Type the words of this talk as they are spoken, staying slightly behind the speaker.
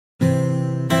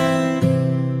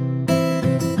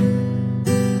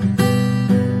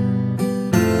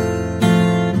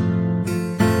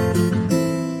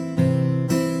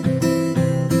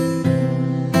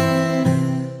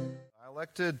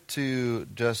expected to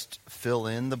just fill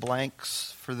in the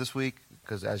blanks for this week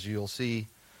because, as you'll see,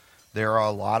 there are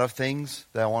a lot of things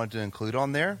that I wanted to include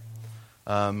on there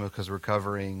because we're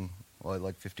covering like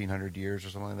 1,500 years or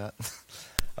something like that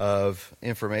of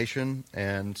information.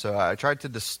 And so I tried to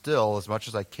distill as much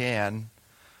as I can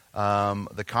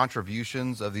the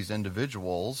contributions of these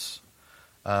individuals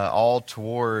all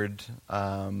toward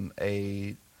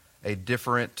a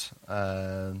different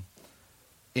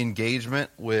engagement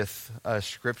with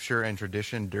scripture and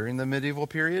tradition during the medieval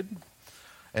period.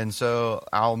 And so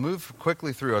I'll move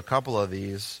quickly through a couple of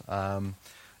these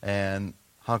and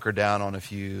hunker down on a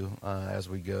few as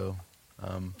we go.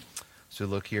 So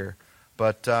look here.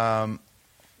 But the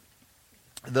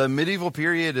medieval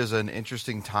period is an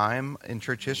interesting time in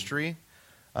church history.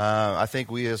 I think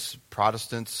we as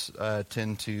Protestants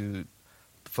tend to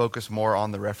focus more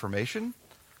on the Reformation,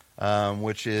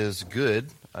 which is good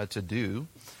to do.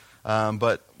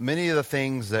 But many of the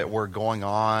things that were going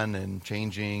on and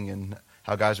changing and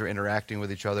how guys are interacting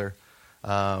with each other,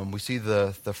 we see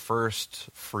the first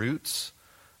fruits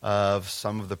of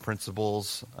some of the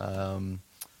principles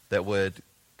that would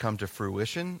come to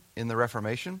fruition in the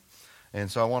Reformation. And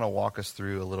so I want to walk us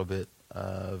through a little bit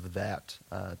of that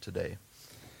today.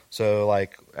 So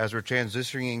like as we're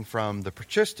transitioning from the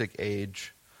patristic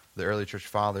age, the early church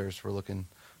fathers, we're looking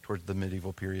towards the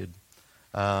medieval period,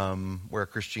 where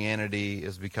Christianity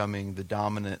is becoming the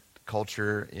dominant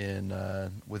culture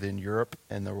within Europe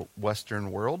and the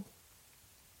Western world.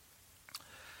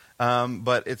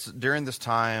 But it's during this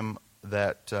time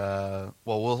that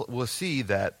we'll see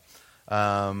that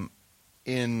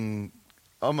in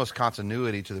almost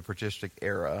continuity to the patristic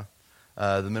era,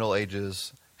 the Middle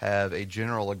Ages have a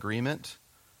general agreement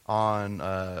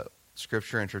on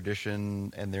scripture and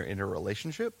tradition and their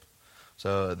interrelationship.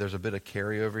 So there's a bit of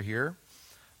carryover here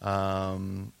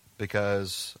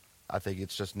because I think it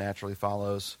just naturally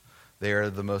follows. They are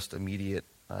the most immediate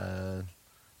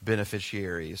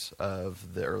beneficiaries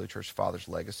of the early church fathers'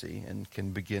 legacy and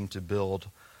can begin to build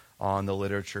on the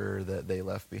literature that they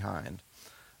left behind.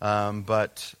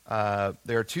 But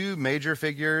there are two major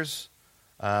figures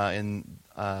from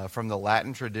the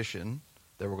Latin tradition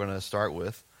that we're going to start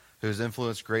with, whose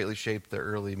influence greatly shaped the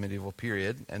early medieval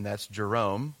period, and that's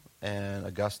Jerome and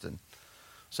Augustine.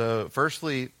 So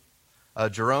firstly,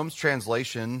 Jerome's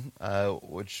translation,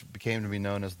 which became to be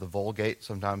known as the Vulgate,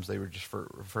 sometimes they would just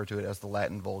refer to it as the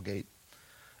Latin Vulgate,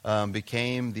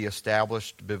 became the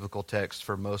established biblical text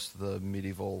for most of the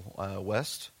medieval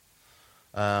West.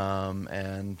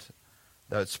 And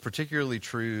that's particularly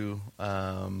true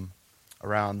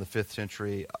around the 5th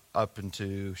century up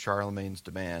into Charlemagne's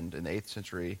demand in the 8th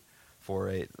century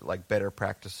for better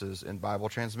practices in Bible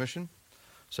transmission.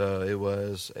 So it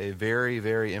was a very,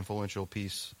 very influential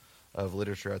piece of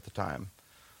literature at the time.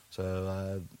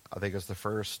 So I think it's the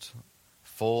first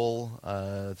full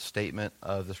statement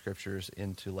of the scriptures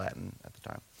into Latin at the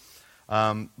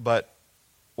time. But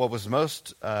what was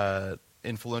most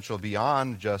influential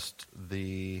beyond just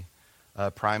the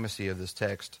primacy of this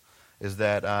text is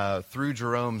that through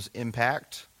Jerome's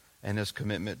impact and his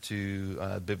commitment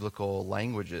to biblical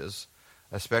languages,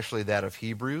 especially that of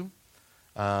Hebrew,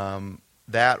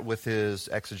 that with his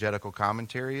exegetical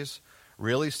commentaries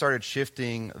really started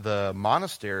shifting the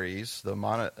monasteries, the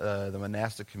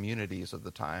monastic communities of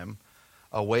the time,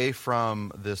 away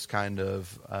from this kind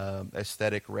of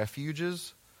aesthetic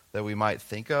refuges that we might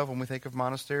think of when we think of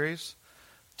monasteries,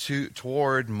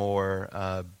 toward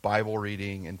more Bible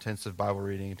reading, intensive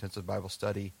Bible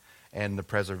study, and the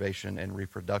preservation and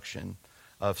reproduction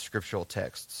of scriptural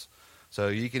texts. So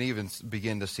you can even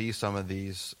begin to see some of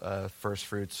these first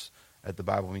fruits at the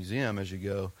Bible Museum as you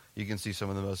go. You can see some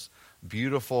of the most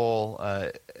beautiful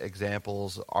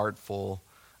examples, artful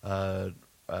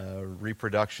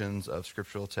reproductions of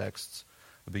scriptural texts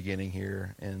beginning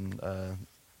here in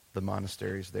the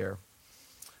monasteries there.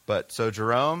 But so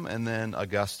Jerome and then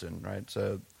Augustine, right?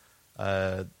 So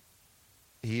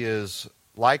he is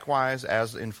likewise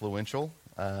as influential.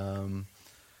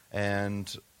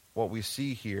 And what we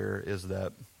see here is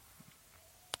that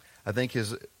I think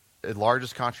his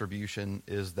largest contribution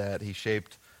is that he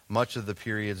shaped much of the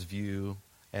period's view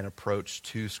and approach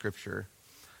to Scripture.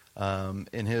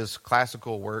 In his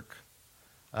classical work,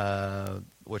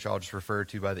 which I'll just refer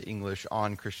to by the English,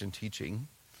 On Christian Teaching,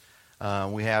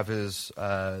 we have his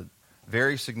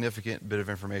very significant bit of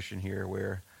information here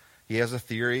where he has a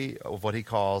theory of what he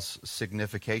calls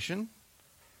signification.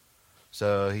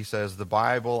 So he says the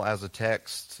Bible as a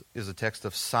text is a text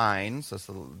of signs, that's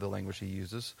the language he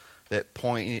uses, that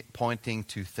pointing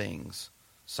to things,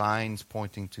 signs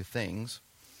pointing to things.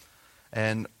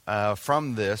 And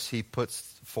from this, he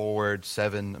puts forward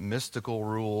 7 mystical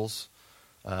rules.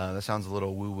 That sounds a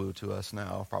little woo-woo to us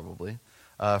now, probably,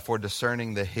 for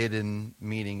discerning the hidden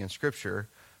meaning in Scripture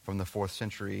from the 4th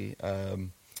century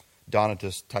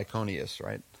Donatus Tychonius,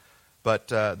 right? But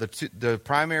the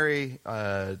primary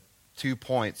 2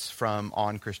 points from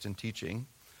On Christian Teaching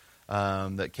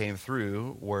that came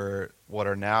through were what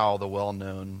are now the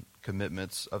well-known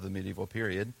commitments of the medieval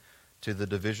period to the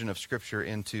division of Scripture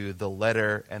into the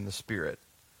letter and the spirit.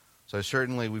 So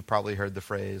certainly we've probably heard the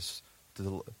phrase,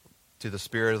 to the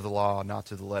spirit of the law, not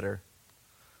to the letter.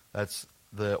 That's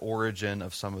the origin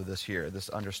of some of this here, this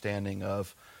understanding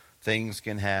of things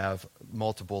can have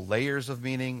multiple layers of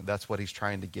meaning. That's what he's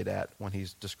trying to get at when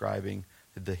he's describing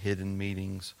the hidden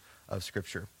meanings of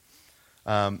Scripture.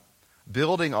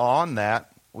 Building on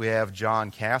that, we have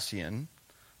John Cassian,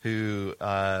 who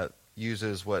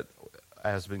uses what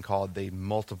has been called the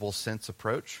multiple sense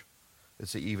approach.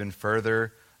 It's an even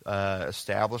further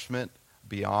establishment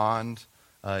beyond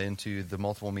into the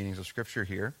multiple meanings of Scripture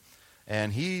here.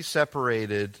 And he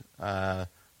separated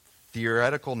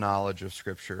theoretical knowledge of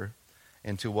Scripture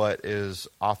into what is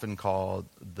often called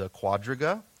the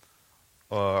quadriga,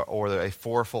 or a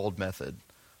fourfold method.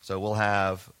 So we'll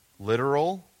have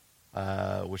literal,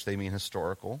 which they mean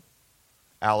historical,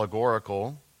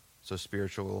 allegorical, so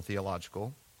spiritual and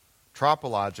theological,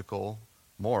 tropological,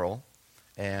 moral,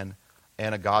 and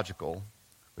anagogical,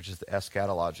 which is the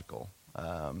eschatological.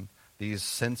 These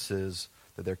senses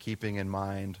that they're keeping in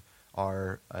mind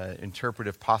are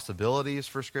interpretive possibilities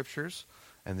for Scriptures,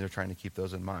 and they're trying to keep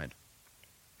those in mind.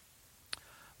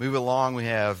 Move along, we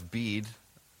have Bede.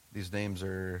 These names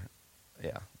are,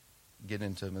 getting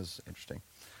into them is interesting.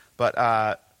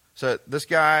 But, so this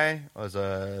guy was,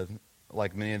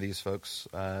 like many of these folks,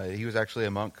 he was actually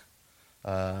a monk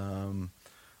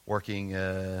working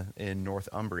in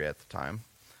Northumbria at the time.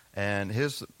 And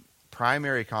his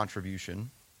primary contribution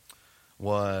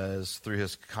was through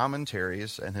his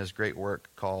commentaries and his great work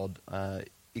called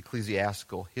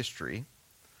Ecclesiastical History.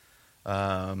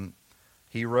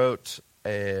 He wrote,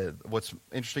 what's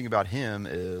interesting about him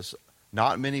is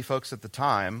not many folks at the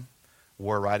time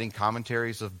were writing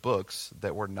commentaries of books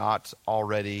that were not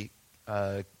already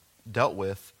dealt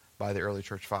with by the early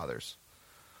church fathers.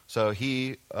 So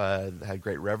he had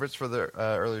great reverence for the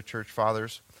early church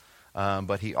fathers,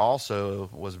 but he also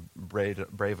was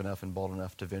brave enough and bold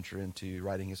enough to venture into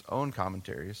writing his own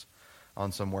commentaries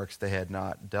on some works they had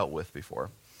not dealt with before.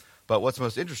 But what's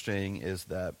most interesting is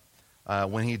that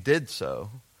when he did so,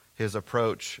 his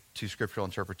approach to scriptural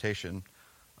interpretation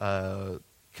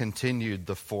continued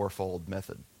the fourfold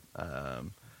method,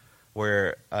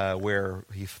 where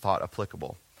he thought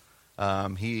applicable.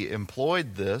 He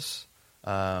employed this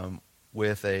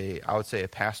with I would say, a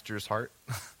pastor's heart,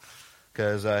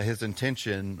 because his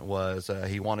intention was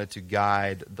he wanted to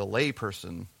guide the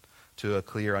layperson to a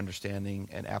clear understanding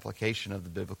and application of the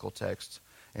biblical text,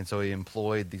 and so he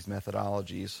employed these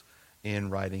methodologies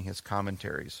in writing his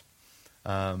commentaries.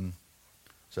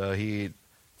 So he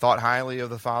thought highly of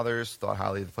the fathers, thought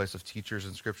highly of the place of teachers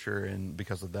in Scripture, and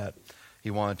because of that, he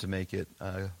wanted to make it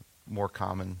more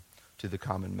common to the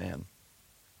common man.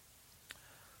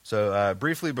 So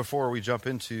briefly before we jump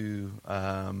into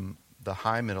the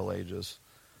High Middle Ages,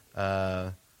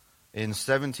 in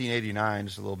 1789,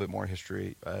 just a little bit more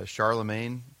history,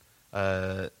 Charlemagne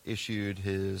issued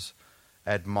his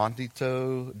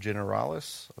Admonitio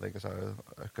Generalis, I think that's how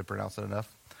I could pronounce it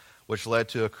enough, which led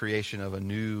to a creation of a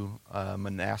new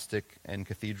monastic and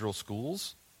cathedral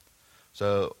schools.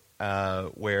 So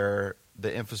where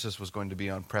the emphasis was going to be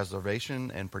on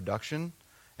preservation and production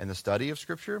and the study of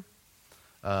Scripture.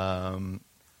 I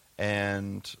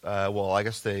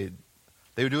guess they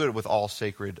would do it with all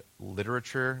sacred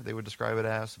literature, they would describe it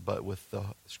as, but with the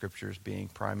Scriptures being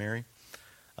primary.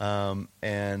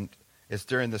 And it's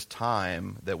during this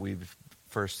time that we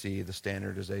first see the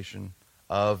standardization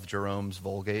of Jerome's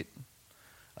Vulgate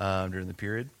during the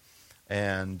period.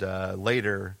 And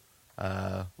later,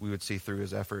 we would see through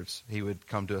his efforts, he would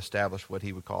come to establish what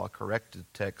he would call a corrected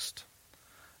text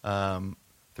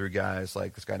through guys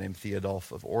like this guy named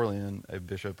Theodulf of Orleans, a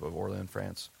bishop of Orleans,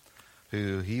 France,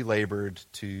 who he labored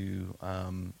to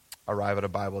arrive at a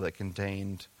Bible that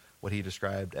contained what he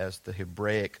described as the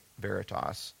Hebraic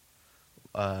Veritas,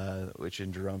 which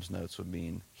in Jerome's notes would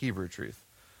mean Hebrew truth.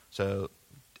 So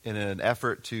in an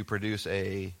effort to produce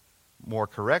a more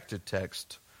corrected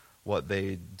text, what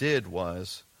they did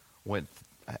was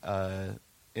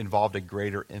involved a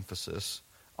greater emphasis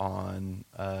on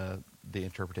the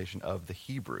interpretation of the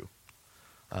Hebrew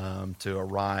to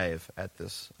arrive at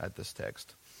this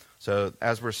text. So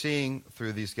as we're seeing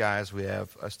through these guys, we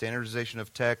have a standardization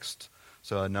of text,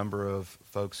 so a number of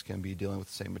folks can be dealing with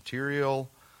the same material.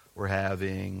 We're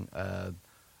having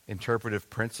interpretive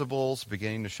principles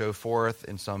beginning to show forth,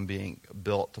 and some being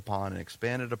built upon and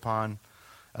expanded upon,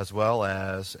 as well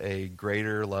as a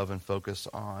greater love and focus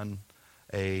on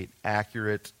a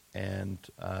accurate and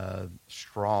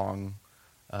strong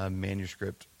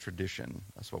manuscript tradition.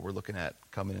 That's what we're looking at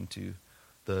coming into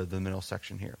the middle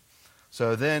section here.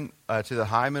 So then to the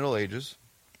High Middle Ages,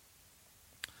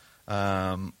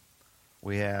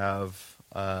 we have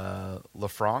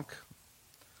Lefranc,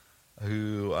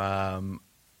 who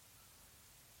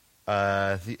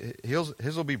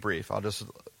his will be brief. I'll just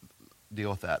deal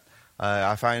with that.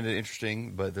 I find it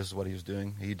interesting, but this is what he was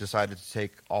doing. He decided to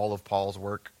take all of Paul's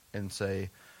work and say,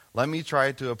 let me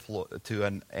try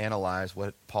to analyze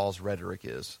what Paul's rhetoric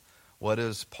is. What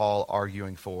is Paul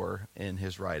arguing for in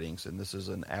his writings? And this is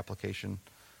an application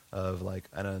of like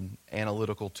an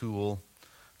analytical tool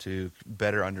to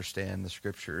better understand the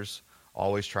scriptures,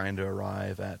 always trying to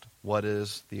arrive at what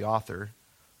is the author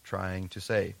trying to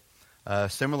say.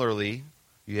 Similarly,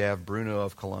 you have Bruno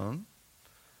of Cologne,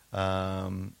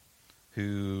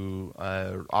 who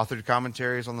authored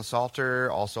commentaries on the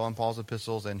Psalter, also on Paul's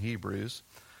epistles and Hebrews,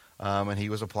 and he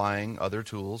was applying other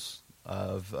tools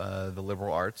of the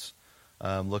liberal arts,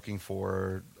 looking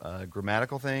for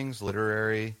grammatical things,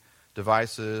 literary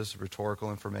devices,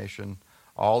 rhetorical information,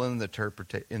 all in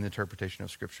the interpretation of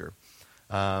Scripture.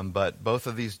 But both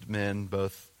of these men,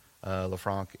 both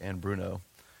Lefranc and Bruno,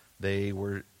 they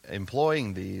were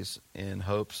employing these in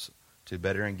hopes to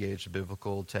better engage the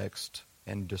biblical text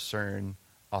and discern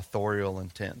authorial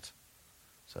intent.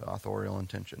 So authorial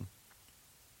intention.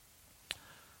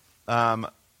 Then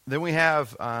we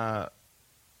have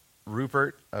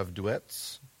Rupert of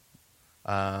Duetz,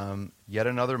 yet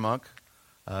another monk,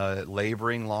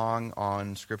 laboring long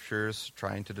on scriptures,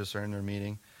 trying to discern their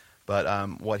meaning.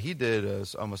 But what he did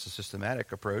is almost a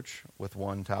systematic approach with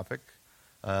one topic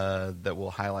that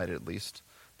we'll highlight at least,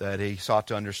 that he sought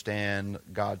to understand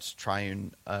God's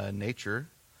triune nature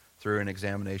through an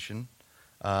examination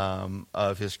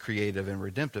of his creative and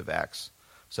redemptive acts.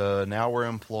 So now we're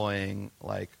employing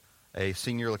like a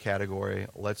singular category.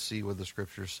 Let's see what the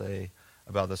scriptures say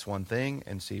about this one thing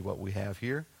and see what we have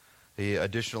here. He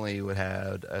additionally would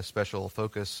have a special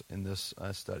focus in this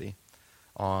study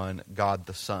on God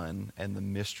the Son and the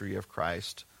mystery of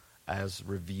Christ as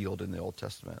revealed in the Old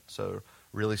Testament. So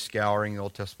really scouring the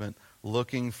Old Testament,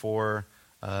 looking for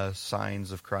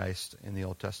signs of Christ in the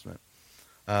Old Testament.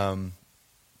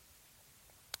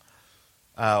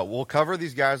 We'll cover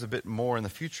these guys a bit more in the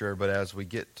future, but as we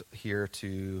get here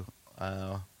to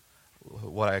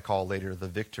what I call later the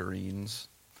Victorines,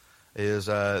 is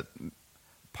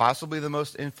possibly the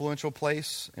most influential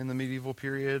place in the medieval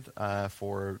period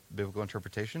for biblical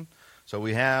interpretation. So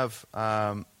we have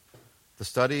the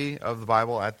study of the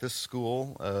Bible at this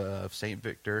school of St.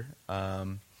 Victor.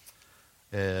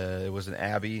 It was an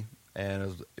abbey,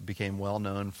 and it became well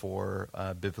known for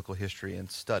biblical history and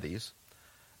studies.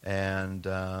 And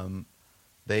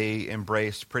they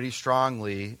embraced pretty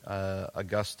strongly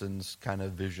Augustine's kind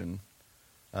of vision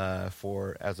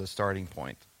as a starting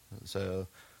point. So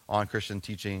On Christian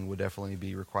Teaching would definitely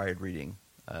be required reading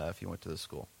if you went to the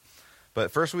school.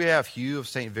 But first we have Hugh of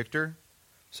St. Victor.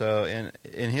 So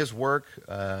in his work,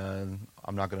 I'm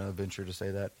not going to venture to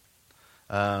say that,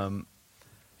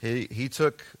 he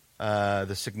took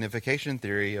the signification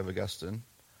theory of Augustine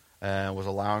and was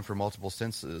allowing for multiple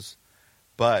senses,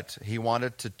 but he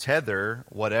wanted to tether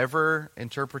whatever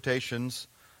interpretations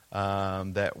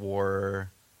that were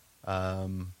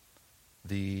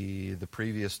the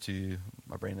previous to,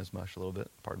 my brain is mush a little bit,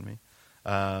 pardon me.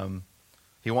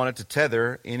 He wanted to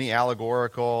tether any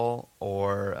allegorical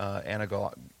or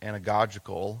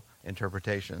anagogical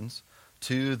interpretations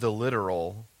to the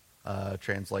literal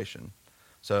translation.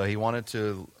 So he wanted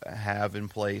to have in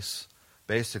place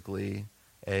basically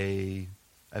a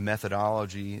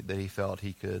methodology that he felt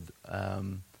he could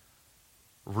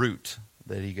root,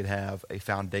 that he could have a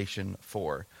foundation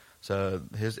for. So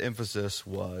his emphasis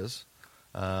was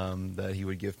that he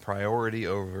would give priority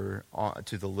to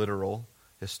the literal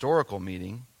historical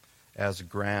meaning as a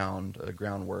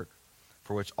groundwork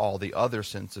for which all the other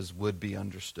senses would be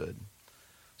understood.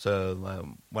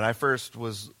 So when I first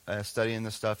was studying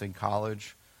this stuff in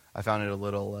college, I found it a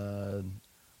little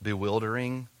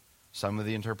bewildering, some of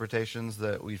the interpretations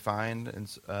that we find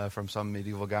from some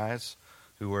medieval guys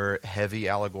who were heavy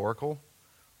allegorical.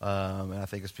 And I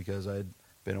think it's because I'd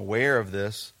been aware of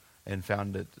this and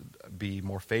found it be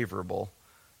more favorable.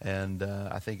 And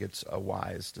I think it's a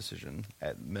wise decision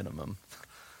at minimum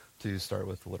to start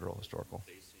with literal historical.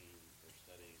 Basing their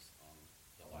studies on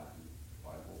the Latin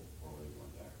Bible, or were they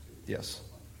going back to Yes.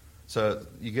 So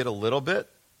you get a little bit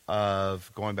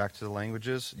of going back to the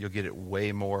languages. You'll get it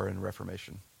way more in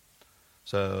Reformation.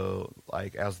 So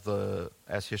like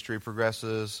as history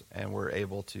progresses and we're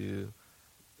able to,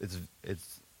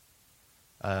 it's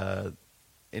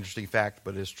interesting fact,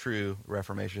 but it's true.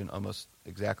 Reformation almost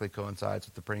exactly coincides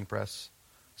with the printing press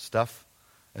stuff,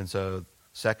 and so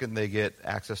second they get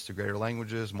access to greater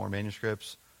languages, more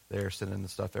manuscripts, they're sending the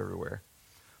stuff everywhere.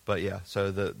 But yeah,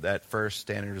 so that first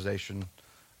standardization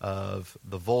of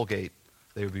the Vulgate,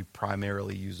 they would be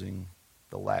primarily using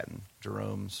the Latin,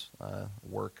 Jerome's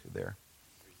work there.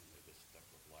 The reason they just stuck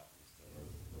with Latin instead of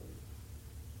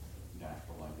the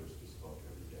natural language we spoke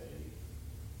every day,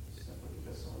 simply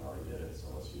because someone already did it, so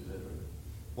let's use it.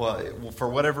 Well, for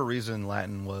whatever reason,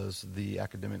 Latin was the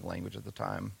academic language at the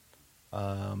time.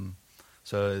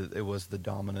 So it was the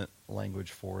dominant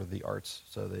language for the arts,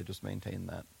 so they just maintained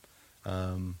that.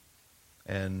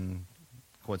 And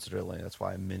coincidentally, that's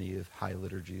why many of high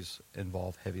liturgies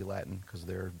involve heavy Latin, because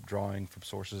they're drawing from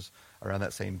sources around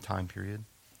that same time period.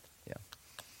 Yeah.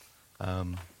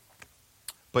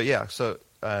 But yeah, so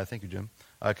thank you, Jim.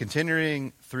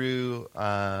 Continuing through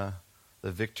the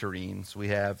Victorines, we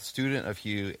have student of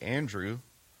Hugh, Andrew,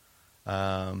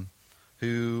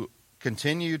 who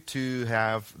continued to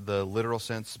have the literal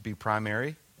sense be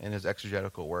primary in his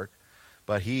exegetical work,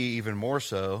 but he even more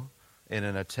so in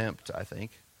an attempt, I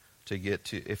think, to get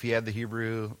to, if he had the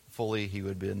Hebrew fully, he would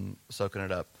have been soaking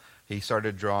it up. He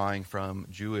started drawing from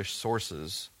Jewish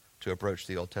sources to approach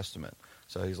the Old Testament.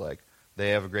 So he's like, they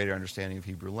have a greater understanding of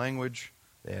Hebrew language,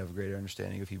 they have a greater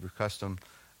understanding of Hebrew custom.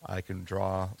 I can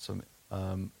draw some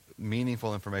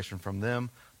meaningful information from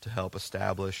them to help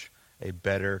establish a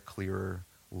better, clearer,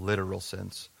 literal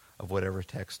sense of whatever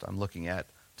text I'm looking at,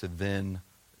 to then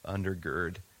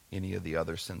undergird any of the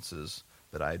other senses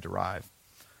that I derive.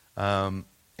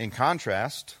 In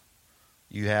contrast,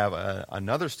 you have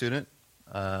another student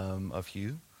of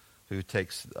Hugh who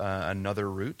takes another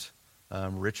route,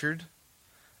 Richard.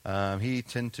 He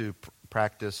tended to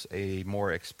practice a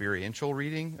more experiential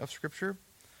reading of Scripture,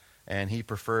 and he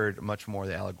preferred much more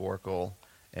the allegorical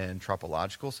and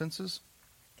tropological senses.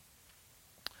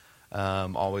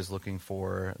 Always looking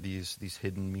for these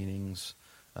hidden meanings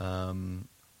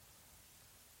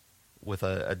with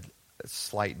a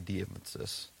slight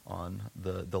de-emphasis on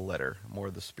the letter, more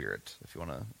the spirit, if you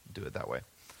want to do it that way.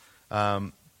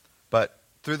 But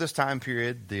through this time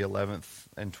period, the 11th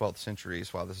and 12th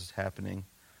centuries, while this is happening,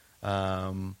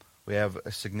 we have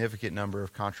a significant number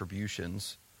of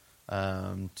contributions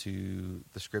to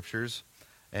the Scriptures.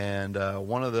 And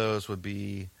one of those would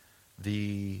be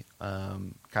the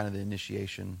kind of the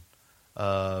initiation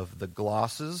of the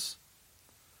glosses.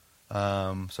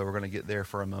 So we're going to get there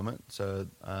for a moment. So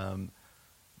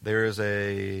there is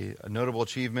a notable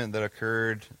achievement that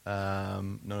occurred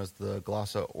known as the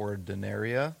Glossa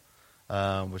Ordinaria,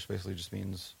 which basically just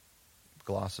means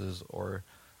glosses or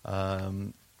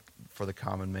for the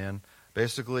common man.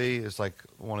 Basically, it's like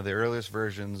one of the earliest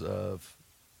versions of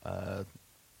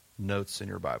notes in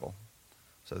your Bible.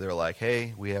 So they're like,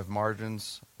 hey, we have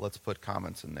margins, let's put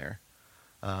comments in there.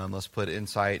 Let's put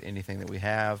insight, anything that we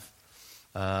have.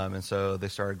 And so they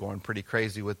started going pretty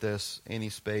crazy with this. Any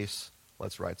space,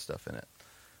 let's write stuff in it.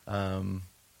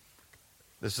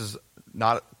 This is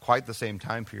not quite the same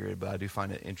time period, but I do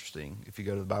find it interesting. If you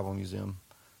go to the Bible Museum,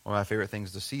 one of my favorite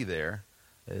things to see there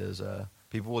is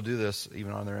people will do this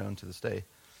even on their own to this day.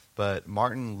 But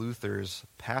Martin Luther's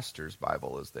pastor's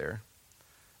Bible is there.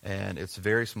 And it's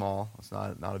very small. It's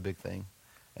not a big thing.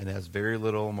 And it has very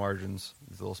little margins,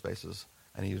 these little spaces.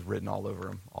 And he's written all over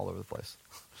them, all over the place.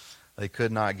 They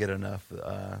could not get enough.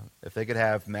 If they could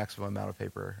have maximum amount of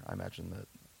paper, I imagine that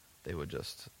they would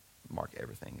just mark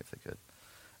everything if they could.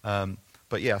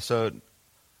 But yeah, so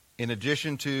in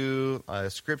addition to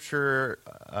Scripture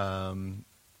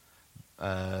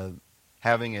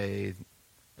having a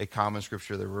common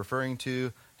Scripture they're referring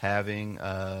to, having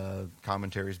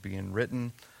commentaries being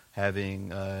written,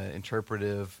 having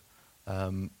interpretive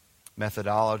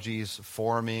methodologies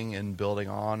forming and building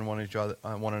on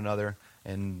one another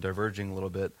and diverging a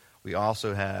little bit. We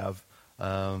also have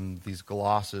these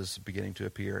glosses beginning to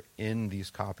appear in these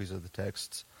copies of the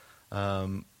texts,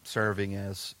 serving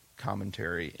as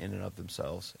commentary in and of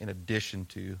themselves, in addition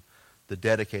to the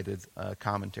dedicated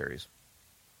commentaries.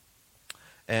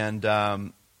 And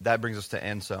that brings us to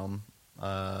Anselm,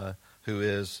 who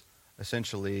is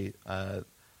essentially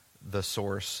the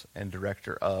source and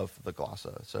director of the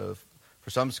glossa. So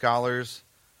for some scholars,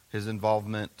 his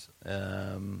involvement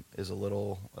is a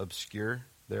little obscure.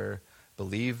 They're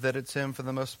believe that it's him for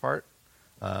the most part.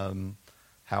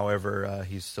 However,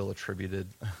 he's still attributed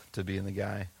to being the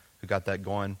guy who got that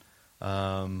going.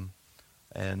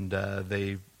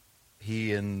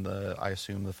 He and I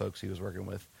assume the folks he was working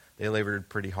with, they labored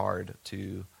pretty hard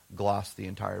to gloss the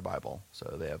entire Bible.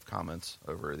 So they have comments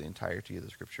over the entirety of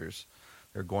the scriptures.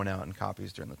 They're going out in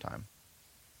copies during the time.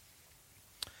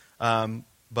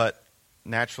 But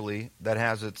naturally, that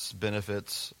has its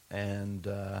benefits and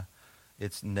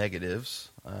its negatives,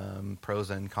 pros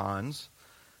and cons.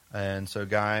 And so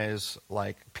guys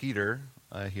like Peter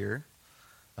here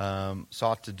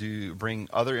sought to bring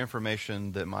other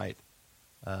information that might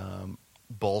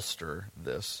bolster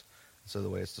this. So the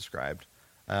way it's described.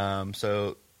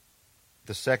 So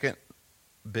the second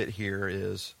bit here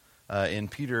is in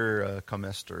Peter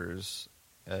Comestor's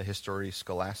Historia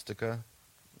Scholastica.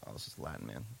 Oh, this is Latin,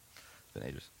 man. It's been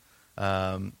ages.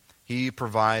 He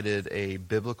provided a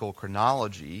biblical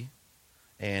chronology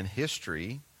and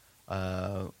history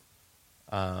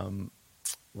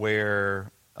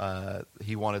where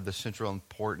he wanted the central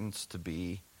importance to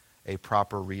be a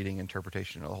proper reading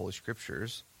interpretation of the Holy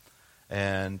Scriptures.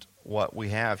 And what we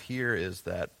have here is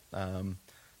that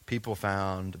people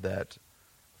found that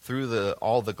through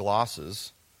all the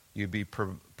glosses, you'd be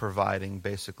providing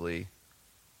basically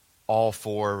all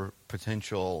four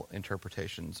potential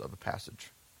interpretations of a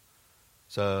passage.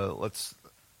 So let's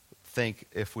think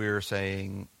if we were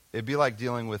saying, it'd be like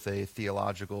dealing with a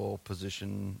theological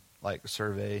position like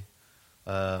survey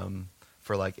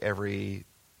for like every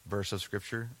verse of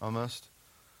Scripture almost,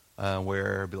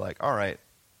 where it'd be like, all right,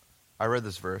 I read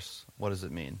this verse. What does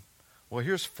it mean? Well,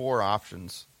 here's four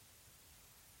options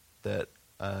that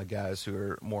guys who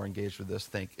are more engaged with this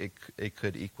think it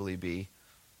could equally be,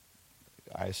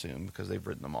 I assume, because they've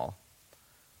written them all.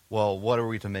 Well, what are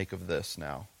we to make of this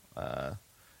now?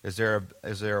 Is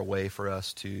there a way for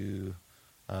us to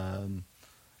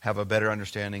have a better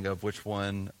understanding of which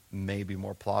one may be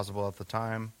more plausible at the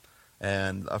time?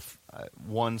 And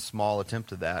one small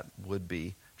attempt at that would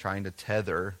be trying to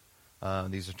tether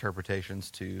these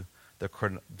interpretations to the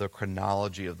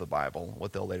chronology of the Bible,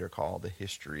 what they'll later call the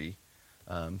history,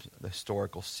 the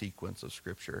historical sequence of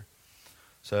Scripture.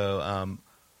 So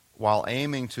while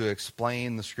aiming to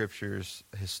explain the Scripture's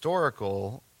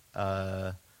historical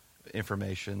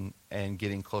information and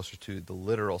getting closer to the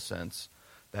literal sense,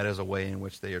 that is a way in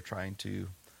which they are trying to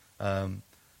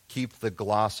keep the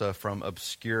glossa from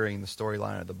obscuring the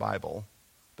storyline of the Bible,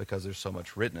 because there's so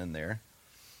much written in there,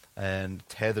 and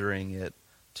tethering it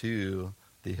to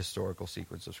the historical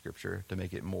sequence of Scripture to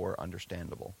make it more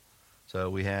understandable. So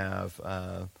we have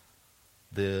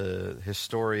the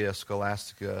Historia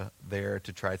Scholastica there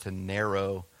to try to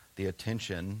narrow the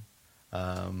attention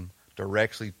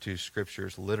directly to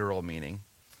Scripture's literal meaning,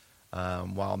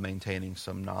 while maintaining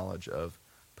some knowledge of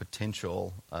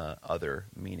potential other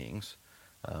meanings,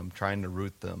 trying to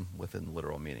root them within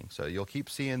literal meaning. So you'll keep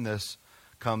seeing this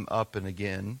come up and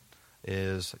again,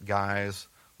 is guys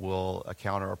will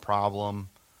encounter a problem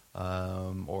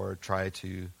or try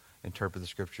to interpret the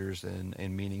Scriptures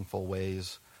in meaningful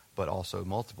ways, but also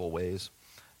multiple ways.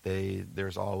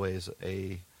 There's always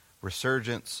a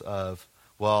resurgence of,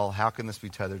 well, how can this be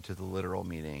tethered to the literal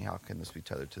meaning? How can this be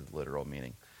tethered to the literal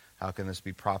meaning? How can this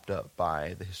be propped up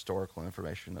by the historical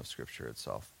information of Scripture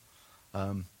itself?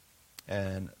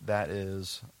 And that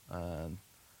is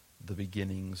the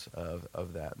beginnings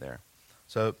of that there.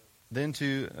 So then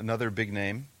to another big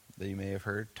name that you may have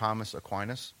heard, Thomas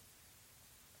Aquinas.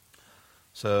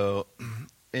 So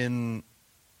in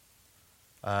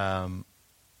the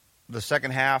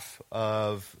second half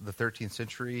of the 13th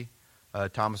century,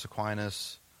 Thomas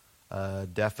Aquinas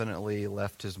definitely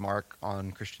left his mark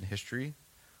on Christian history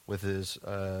with his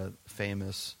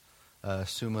famous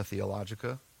Summa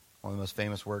Theologica, one of the most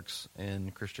famous works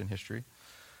in Christian history.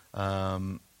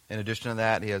 In addition to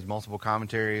that, he has multiple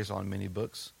commentaries on many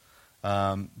books.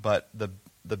 But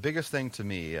the biggest thing to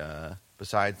me,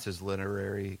 besides his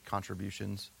literary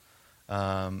contributions,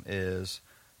 is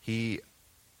he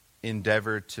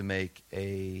endeavored to make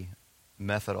a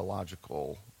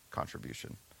methodological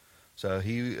contribution. So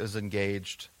he is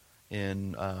engaged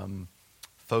in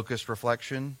focused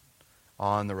reflection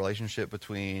on the relationship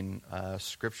between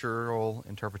scriptural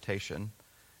interpretation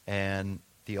and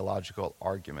theological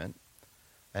argument.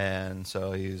 And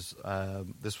so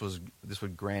this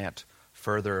would grant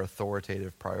further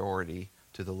authoritative priority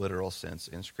to the literal sense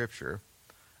in Scripture,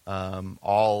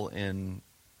 all in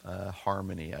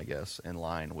harmony, I guess, in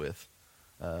line with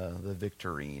the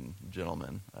Victorine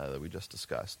gentleman that we just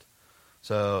discussed.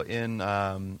 So in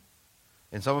some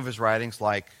of his writings,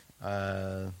 like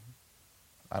I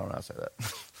don't know how to say that,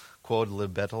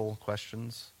 quodlibetal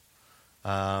questions.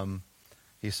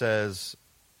 He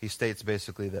states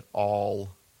basically that all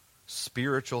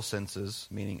spiritual senses,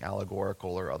 meaning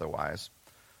allegorical or otherwise,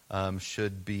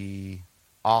 should be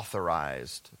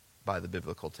authorized by the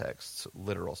biblical text's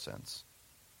literal sense,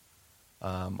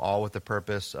 all with the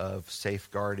purpose of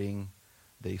safeguarding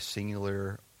the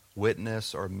singular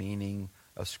witness or meaning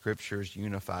of Scripture's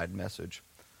unified message.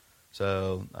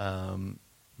 So,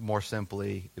 more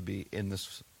simply, it'd be in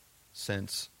this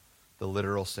sense, the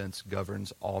literal sense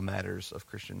governs all matters of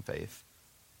Christian faith,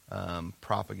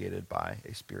 propagated by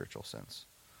a spiritual sense.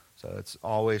 So it's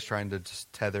always trying to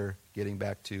just tether, getting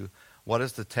back to what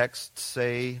does the text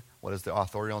say, what is the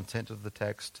authorial intent of the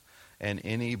text, and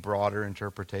any broader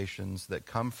interpretations that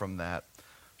come from that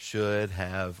should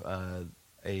have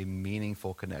a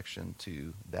meaningful connection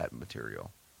to that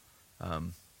material.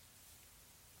 I'll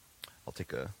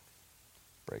take a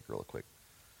break real quick.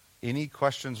 Any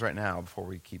questions right now before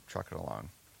we keep trucking along?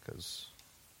 Because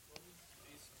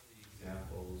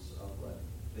examples of like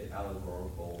the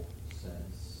allegorical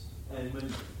sense. And when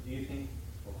do you think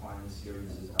Aquinas here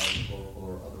is allegorical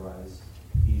or otherwise,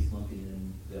 he's lumping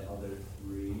in the other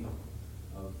three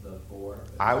of the four?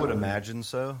 I would imagine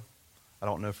so. I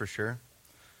don't know for sure.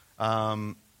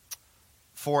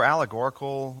 For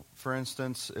allegorical, for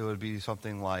instance, it would be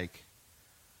something like,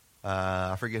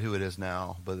 I forget who it is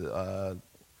now, but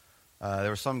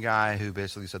there was some guy who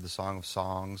basically said the Song of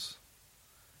Songs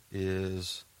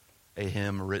is a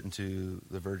hymn written to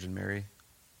the Virgin Mary.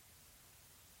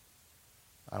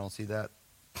 I don't see that.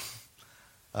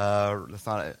 That's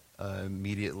not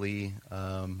immediately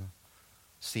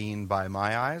seen by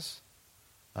my eyes,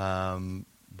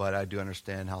 but I do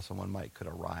understand how someone could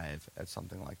arrive at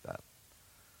something like that.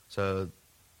 So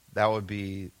that would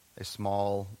be a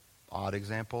small, odd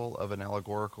example of an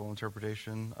allegorical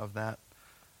interpretation of that.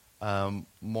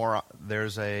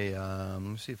 There's a, let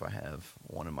me see if I have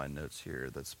one in my notes here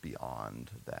that's beyond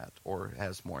that or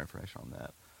has more information on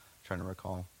that. I'm trying to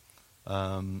recall.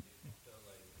 In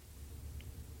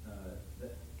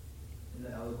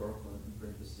the allegorical in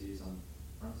parentheses on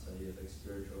front side, you have like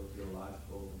spiritual,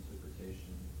 theological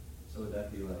interpretation. So would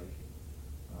that be like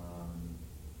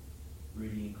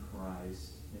reading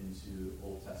Christ into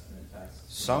Old Testament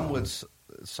texts?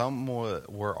 Some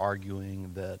were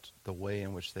arguing that the way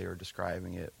in which they are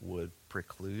describing it would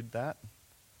preclude that,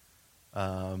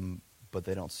 but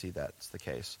they don't see that's the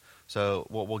case. So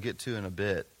what we'll get to in a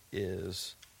bit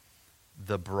is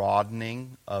the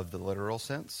broadening of the literal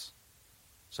sense.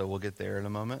 So we'll get there in a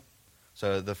moment.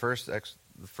 So the first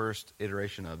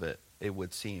iteration of it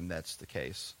would seem that's the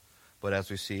case. But as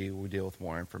we see, we deal with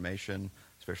more information,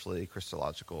 especially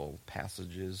Christological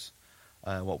passages.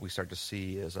 What we start to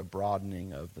see is a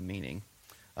broadening of the meaning.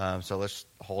 So let's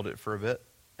hold it for a bit,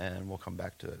 and we'll come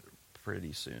back to it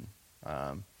pretty soon.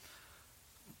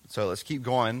 So let's keep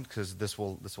going because this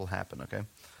will happen. Okay.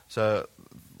 So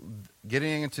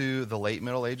getting into the late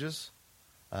Middle Ages,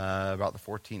 about the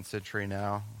 14th century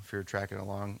now. If you're tracking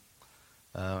along,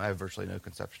 I have virtually no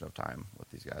conception of time with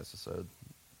these guys. It's so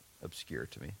obscure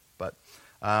to me. But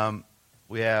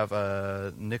we have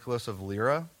Nicholas of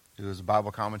Lyra, who is a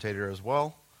Bible commentator as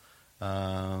well.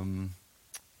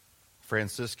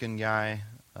 Franciscan guy.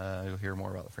 You'll hear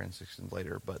more about the Franciscans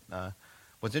later. But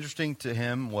what's interesting to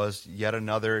him was yet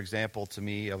another example to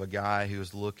me of a guy who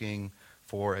is looking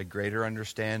for a greater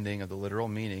understanding of the literal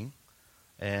meaning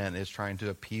and is trying to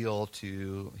appeal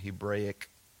to Hebraic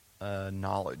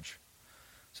knowledge.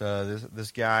 So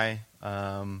this guy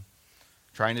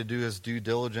trying to do his due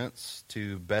diligence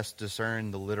to best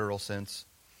discern the literal sense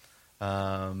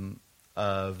of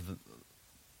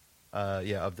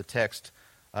the text.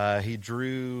 He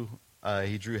drew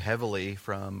heavily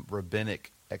from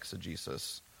rabbinic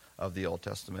exegesis of the Old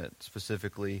Testament,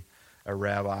 specifically a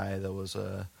rabbi that was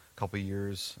a couple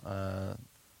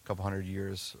hundred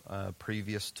years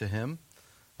previous to him,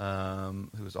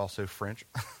 who was also French,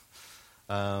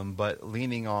 but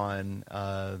leaning on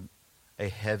a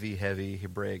heavy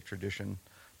Hebraic tradition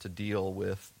to deal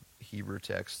with Hebrew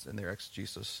texts and their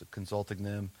exegesis, consulting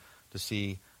them to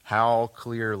see how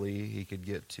clearly he could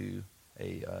get to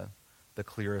the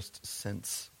clearest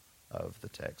sense of the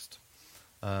text.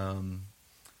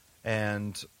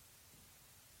 And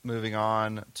moving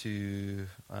on to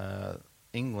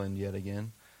England yet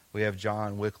again, we have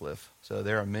John Wycliffe. So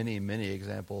there are many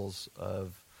examples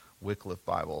of Wycliffe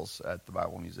Bibles at the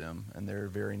Bible Museum, and they're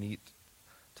very neat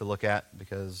to look at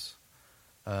because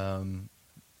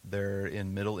they're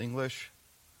in Middle English,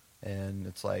 and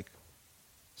it's like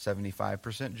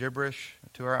 75% gibberish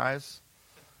to our eyes.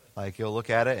 Like, you'll look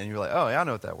at it, and you're like, oh, yeah, I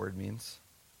know what that word means.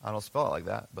 I don't spell it like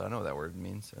that, but I know what that word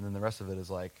means. And then the rest of it is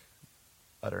like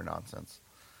utter nonsense.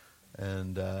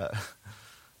 And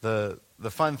the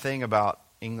fun thing about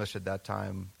English at that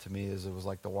time to me is it was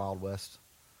like the Wild West.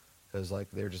 It was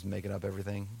like they were just making up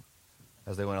everything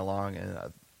as they went along. And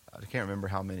I can't remember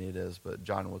how many it is, but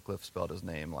John Wycliffe spelled his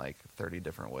name like 30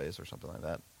 different ways or something like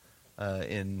that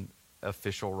in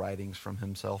official writings from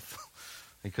himself.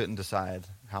 He couldn't decide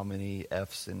how many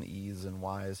F's and E's and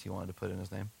Y's he wanted to put in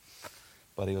his name.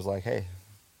 But he was like, hey,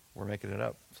 we're making it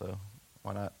up, so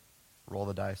why not roll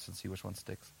the dice and see which one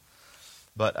sticks?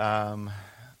 But,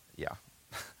 yeah.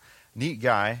 Neat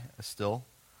guy still.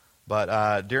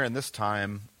 But during this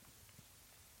time,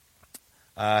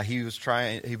 he was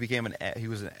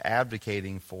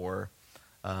advocating for,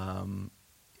 in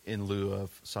lieu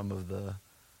of some of the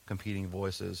competing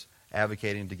voices,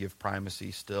 advocating to give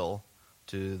primacy still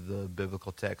to the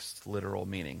biblical text's literal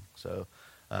meaning. So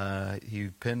he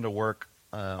penned a work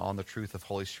on the truth of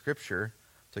Holy Scripture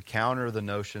to counter the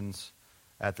notions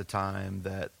at the time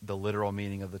that the literal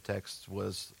meaning of the text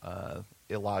was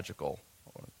illogical.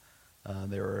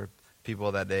 There were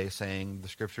people that day saying the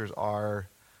Scriptures are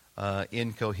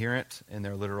incoherent in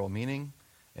their literal meaning,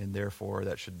 and therefore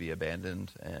that should be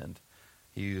abandoned. And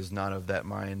he was not of that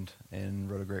mind and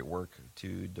wrote a great work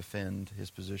to defend his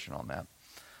position on that.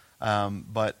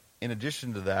 But in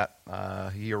addition to that,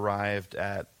 he arrived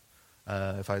at,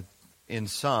 in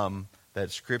sum, that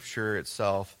Scripture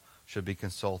itself should be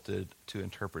consulted to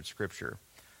interpret Scripture.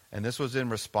 And this was in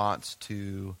response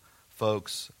to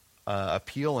folks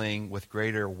appealing with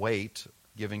greater weight,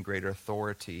 giving greater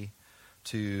authority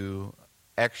to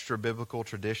extra biblical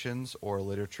traditions or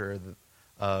literature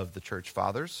of the church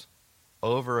fathers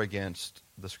over against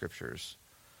the Scriptures.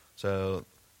 So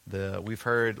we've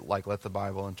heard, like, let the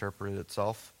Bible interpret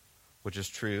itself, which is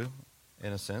true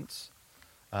in a sense.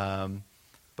 But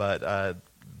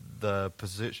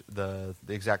the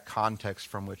exact context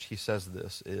from which he says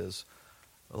this is,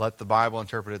 let the Bible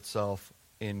interpret itself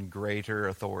in greater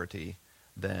authority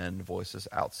than voices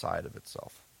outside of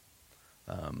itself.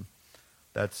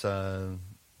 That's the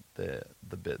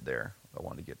bit there I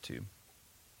wanted to get to.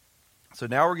 So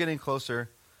now we're getting closer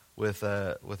with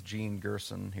Gene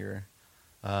Gerson here,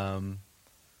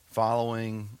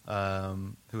 following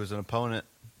who is an opponent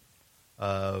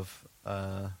of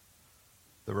the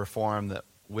reform that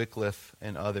Wycliffe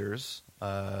and others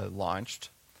launched.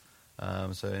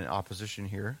 So in opposition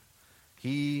here,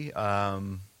 he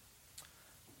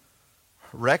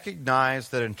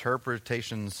recognized that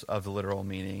interpretations of the literal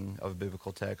meaning of a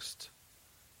biblical text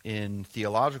in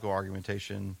theological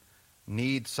argumentation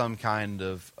need some kind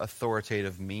of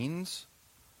authoritative means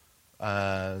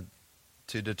to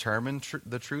determine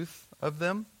the truth of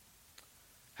them.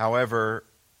 However,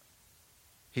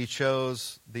 he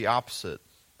chose the opposite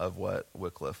of what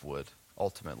Wycliffe would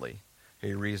ultimately.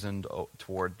 He reasoned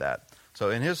toward that. So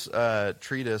in his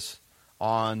treatise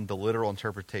on the literal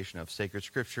interpretation of sacred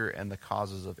scripture and the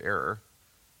causes of error,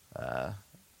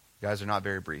 guys are not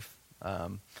very brief.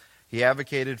 He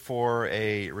advocated for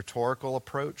a rhetorical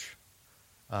approach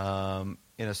in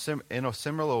a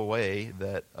similar way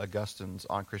that Augustine's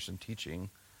On Christian Teaching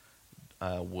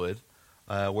would,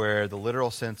 where the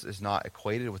literal sense is not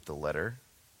equated with the letter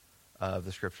of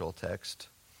the scriptural text.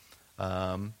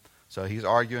 So he's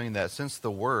arguing that since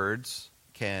the words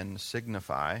can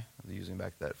signify, using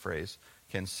back that phrase,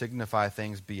 can signify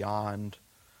things beyond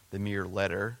the mere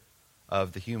letter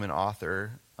of the human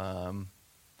author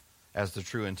as the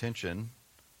true intention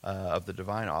of the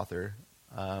divine author,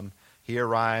 he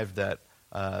arrived at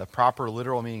proper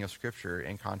literal meaning of Scripture,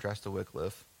 in contrast to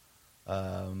Wycliffe,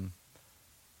 can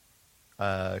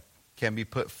be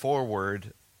put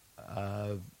forward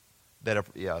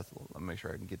let me make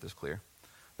sure I can get this clear,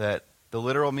 that the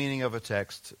literal meaning of a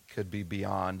text could be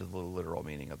beyond the literal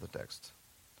meaning of the text,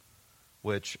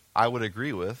 which I would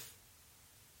agree with,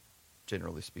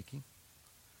 generally speaking.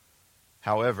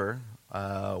 However,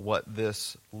 what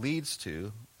this leads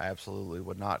to, I absolutely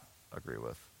would not agree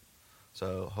with.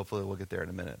 So hopefully we'll get there in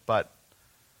a minute. But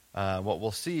what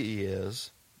we'll see is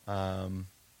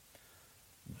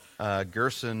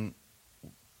Gerson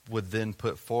would then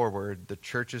put forward the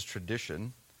church's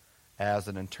tradition as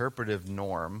an interpretive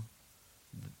norm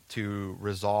to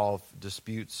resolve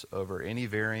disputes over any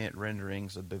variant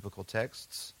renderings of biblical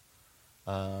texts,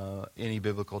 any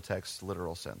biblical text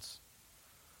literal sense.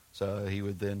 So he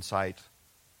would then cite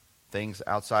things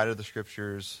outside of the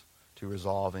scriptures to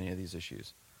resolve any of these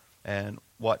issues. And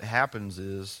what happens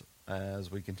is,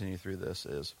 as we continue through this,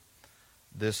 is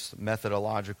this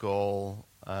methodological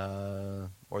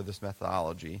or this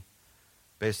methodology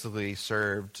basically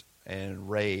served and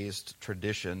raised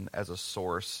tradition as a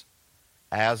source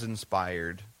as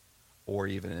inspired, or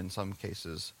even in some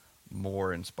cases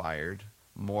more inspired,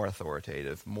 more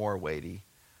authoritative, more weighty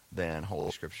than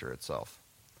Holy Scripture itself.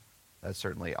 That's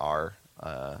certainly our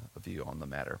view on the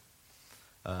matter.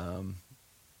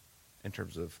 In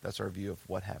terms of, that's our view of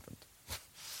what happened.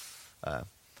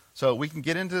 So we can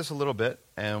get into this a little bit,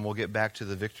 and we'll get back to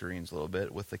the Victorines a little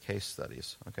bit with the case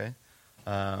studies, okay?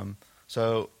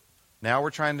 So now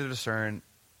we're trying to discern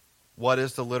what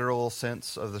is the literal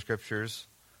sense of the Scriptures.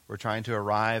 We're trying to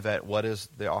arrive at what is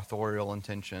the authorial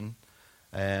intention,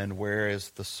 and where is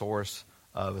the source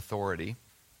of authority.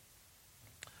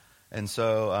 And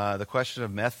so the question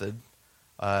of method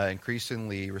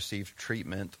increasingly received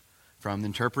treatment from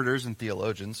interpreters and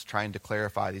theologians trying to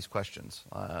clarify these questions,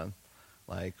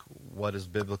 like what is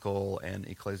biblical and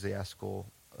ecclesiastical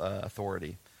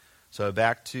authority. So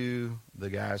back to the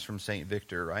guys from St.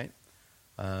 Victor, right?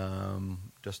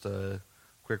 Just a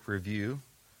quick review.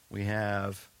 We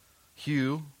have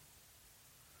Hugh,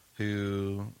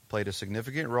 who played a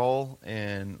significant role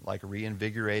in like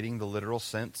reinvigorating the literal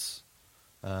sense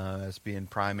as being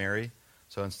primary.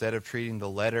 So instead of treating the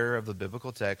letter of the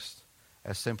biblical text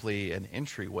as simply an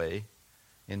entryway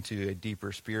into a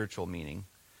deeper spiritual meaning,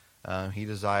 he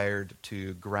desired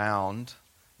to ground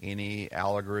any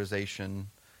allegorization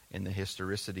in the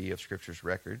historicity of Scripture's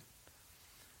record.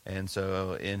 And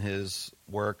so in his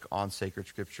work on sacred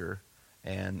Scripture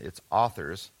and its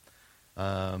authors,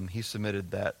 he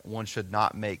submitted that one should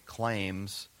not make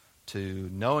claims to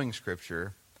knowing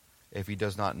Scripture if he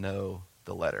does not know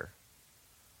the letter.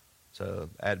 So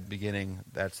at the beginning,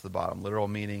 that's the bottom. Literal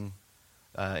meaning,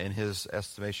 in his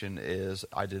estimation, is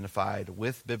identified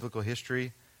with biblical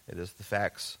history. It is the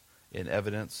facts in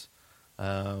evidence,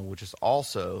 which is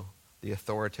also the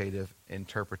authoritative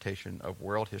interpretation of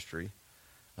world history.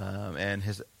 And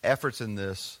his efforts in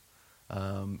this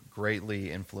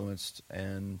greatly influenced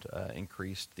and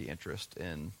increased the interest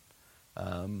in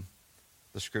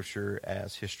the Scripture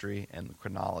as history and the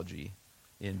chronology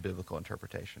in biblical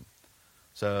interpretation.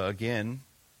 So again,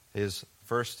 his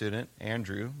first student,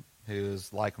 Andrew, who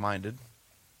is like-minded,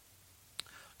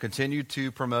 continued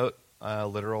to promote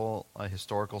literal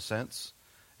historical sense,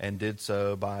 and did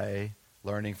so by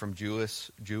learning from Jewish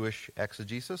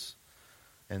exegesis.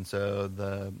 And so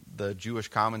the Jewish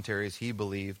commentaries he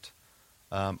believed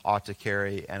ought to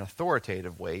carry an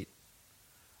authoritative weight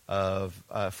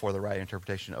for the right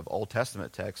interpretation of Old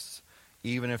Testament texts,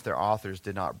 even if their authors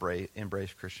did not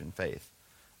embrace Christian faith.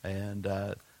 And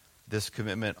this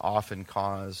commitment often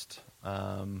caused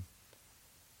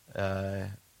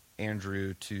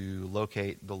Andrew to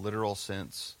locate the literal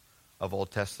sense of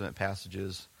Old Testament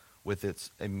passages with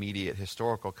its immediate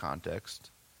historical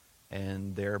context,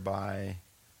 and thereby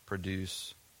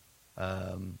preclude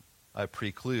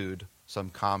some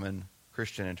common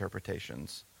Christian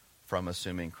interpretations from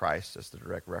assuming Christ as the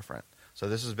direct referent. So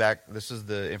this is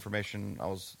the information I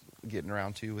was getting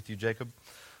around to with you, Jacob.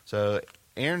 So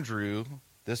Andrew,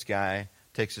 this guy,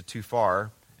 takes it too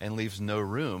far and leaves no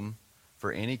room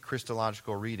for any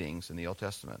Christological readings in the Old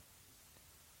Testament,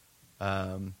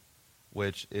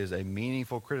 which is a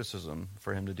meaningful criticism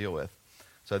for him to deal with.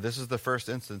 So this is the first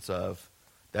instance of,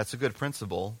 that's a good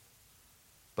principle,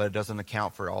 but it doesn't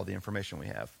account for all the information we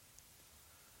have.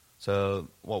 So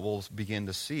what we'll begin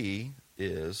to see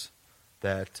is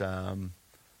that how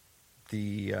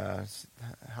did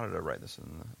I write this?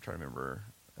 I'm trying to remember.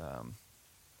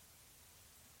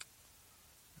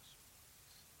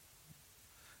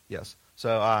 Yes.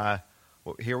 So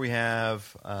here we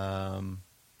have, let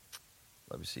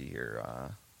me see here.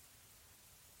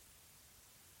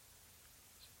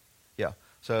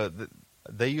 So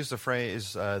they use the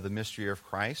phrase, the mystery of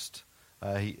Christ.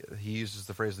 He uses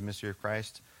the phrase, the mystery of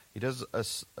Christ. He does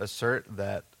assert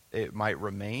that it might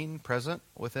remain present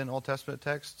within Old Testament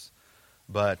texts,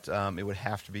 but it would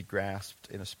have to be grasped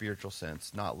in a spiritual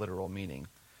sense, not literal meaning.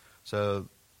 So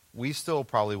we still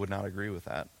probably would not agree with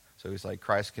that. So he's like,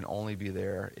 Christ can only be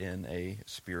there in a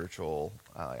spiritual,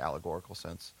 allegorical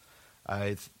sense.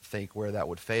 I think where that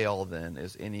would fail then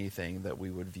is anything that we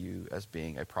would view as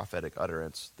being a prophetic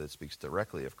utterance that speaks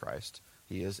directly of Christ.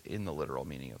 He is in the literal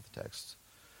meaning of the text.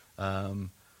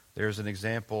 There's an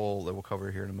example that we'll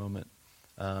cover here in a moment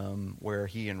where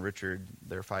he and Richard,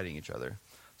 they're fighting each other.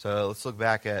 So let's look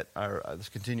back at let's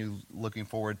continue looking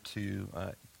forward to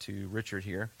Richard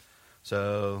here.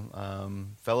 So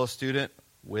fellow student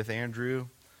with Andrew,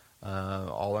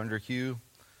 all under Hugh.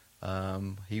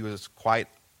 He was quite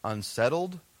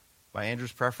unsettled by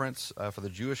Andrew's preference for the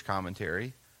Jewish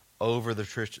commentary over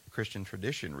the Christian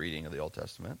tradition reading of the Old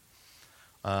Testament.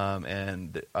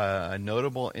 And a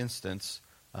notable instance,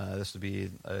 this would be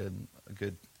a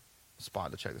good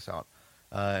spot to check this out.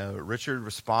 Richard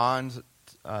responded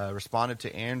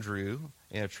to Andrew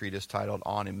in a treatise titled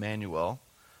On Emmanuel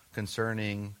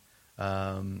concerning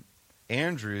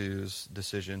Andrew's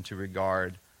decision to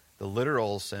regard the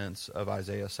literal sense of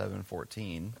Isaiah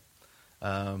 7:14.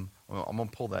 I'm going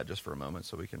to pull that just for a moment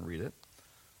so we can read it.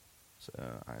 So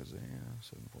Isaiah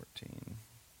 7:14.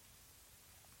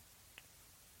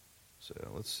 So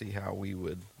let's see how we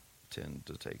would tend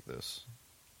to take this.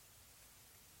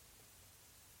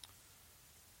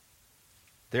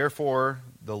 Therefore,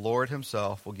 the Lord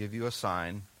himself will give you a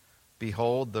sign.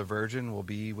 Behold, the virgin will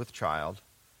be with child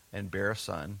and bear a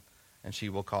son, and she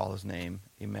will call his name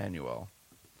Emmanuel.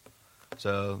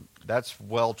 So that's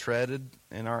well treaded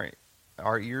in our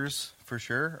ears for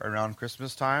sure around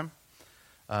Christmas time.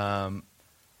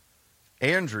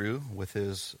 Andrew, with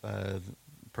his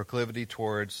proclivity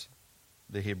towards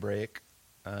the Hebraic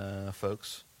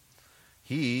folks,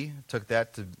 he took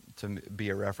that to be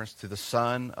a reference to the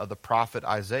son of the prophet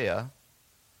Isaiah,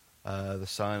 the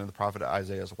son of the prophet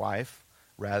Isaiah's wife,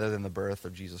 rather than the birth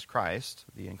of Jesus Christ,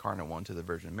 the incarnate one, to the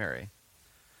Virgin Mary.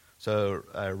 So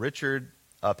Richard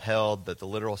upheld that the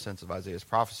literal sense of Isaiah's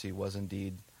prophecy was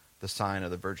indeed the sign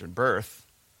of the virgin birth,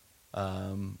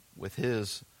 with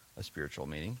his spiritual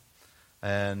meaning.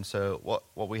 And so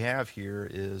what we have here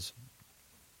is,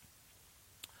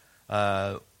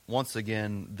 once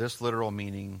again, this literal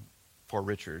meaning for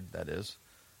Richard, that is,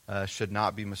 should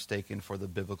not be mistaken for the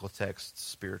biblical text's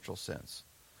spiritual sense.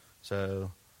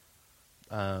 So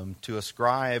to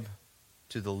ascribe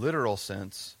to the literal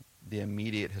sense the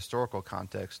immediate historical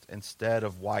context instead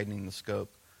of widening the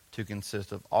scope to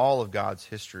consist of all of God's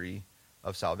history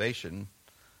of salvation,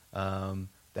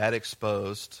 that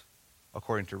exposed,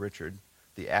 according to Richard,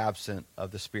 the absence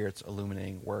of the Spirit's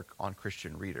illuminating work on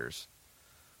Christian readers.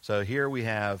 So here we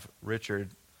have Richard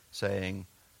saying,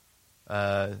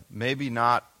 maybe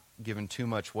not giving too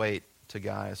much weight to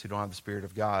guys who don't have the Spirit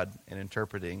of God in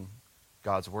interpreting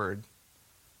God's Word,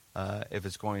 if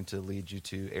it's going to lead you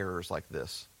to errors like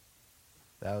this.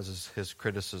 That was his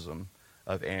criticism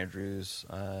of Andrew's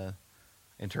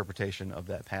interpretation of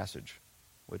that passage,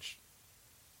 which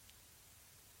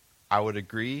I would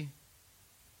agree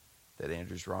that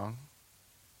Andrew's wrong.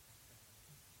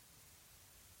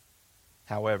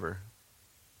 However,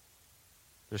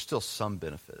 there's still some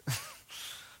benefit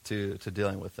to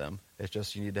dealing with them. It's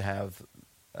just you need to have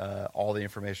all the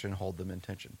information, hold them in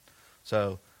tension.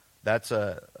 So that's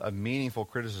a meaningful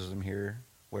criticism here,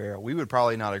 where we would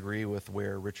probably not agree with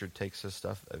where Richard takes his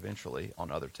stuff eventually on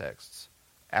other texts.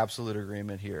 Absolute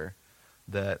agreement here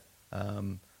that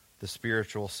the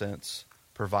spiritual sense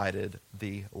provided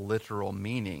the literal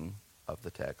meaning of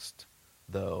the text,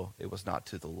 though it was not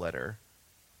to the letter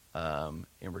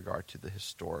in regard to the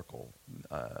historical,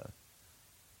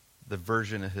 the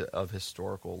version of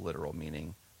historical literal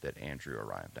meaning that Andrew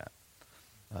arrived at.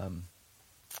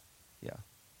 Yeah.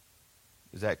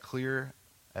 Is that clear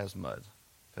as mud?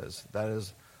 Because that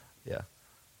is, yeah.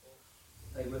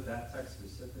 Like with that text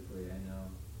specifically, I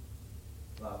know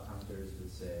a lot of commentators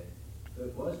would say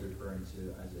it was referring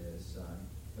to Isaiah's son,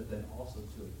 but then also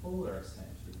to a fuller extent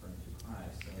it's referring to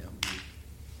Christ. So it would be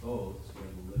both, so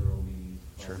the literal meaning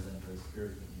Sure. and the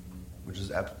spiritual meaning. Which is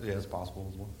it's possible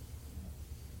as well.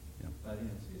 Yeah. But I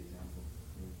think that's a good example.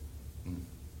 Mm.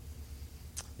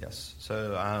 Yes.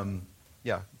 So,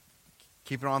 yeah,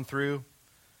 keep it on through.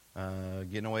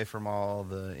 Getting away from all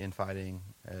the infighting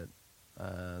at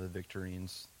the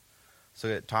Victorines. So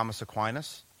we got Thomas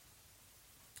Aquinas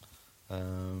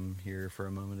here for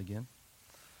a moment again.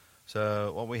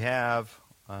 So what we have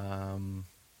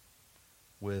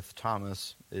with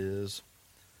Thomas is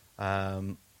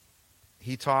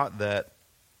he taught that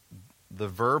the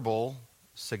verbal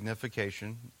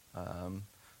signification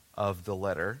of the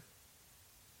letter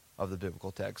of the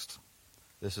biblical text,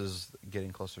 this is getting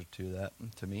closer to that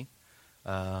to me,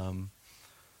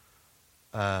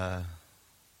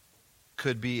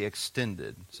 could be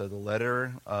extended. So the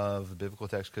letter of the biblical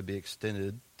text could be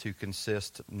extended to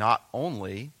consist not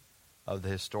only of the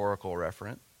historical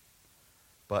referent,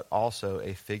 but also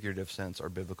a figurative sense or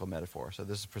biblical metaphor. So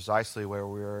this is precisely where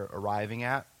we're arriving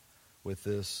at with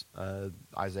this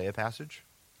Isaiah passage,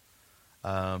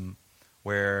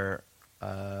 where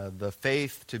the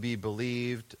faith to be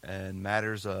believed and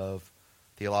matters of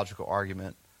theological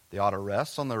argument, they ought to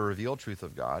rest on the revealed truth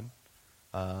of God.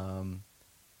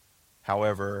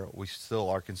 However, we still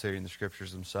are considering the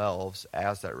scriptures themselves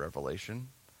as that revelation.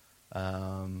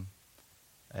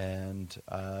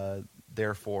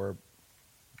 Therefore,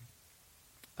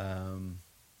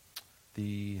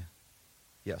 the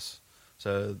Yes.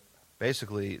 So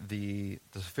basically, the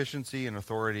sufficiency and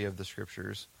authority of the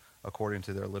Scriptures, according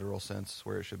to their literal sense,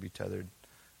 where it should be tethered,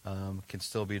 can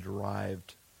still be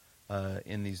derived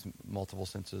in these multiple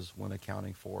senses when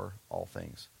accounting for all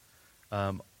things.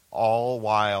 All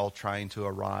while trying to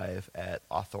arrive at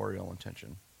authorial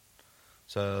intention.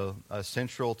 So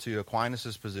central to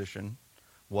Aquinas' position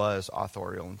was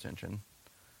authorial intention.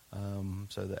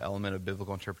 So the element of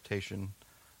biblical interpretation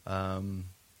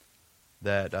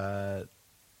that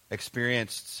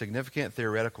experienced significant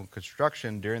theoretical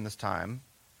construction during this time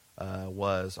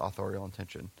was authorial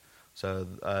intention. So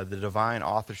the divine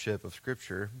authorship of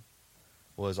Scripture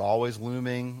was always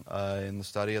looming in the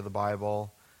study of the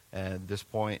Bible. And at this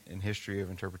point in history of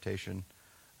interpretation,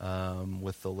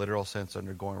 with the literal sense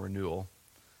undergoing renewal,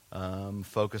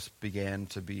 focus began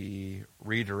to be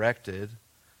redirected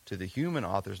to the human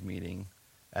author's meaning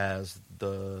as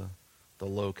the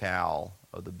locale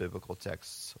of the biblical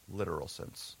text's literal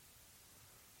sense.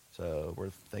 So we're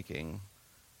thinking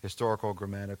historical,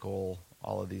 grammatical,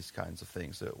 all of these kinds of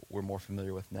things that we're more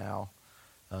familiar with now.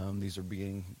 These are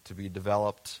beginning to be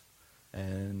developed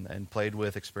and played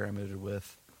with, experimented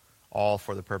with, all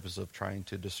for the purpose of trying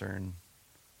to discern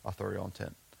authorial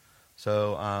intent.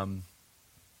 So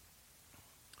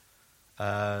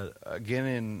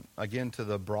again to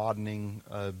the broadening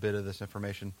bit of this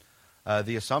information,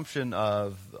 the assumption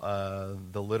of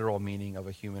the literal meaning of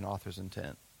a human author's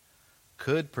intent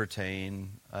could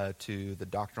pertain to the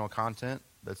doctrinal content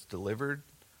that's delivered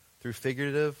through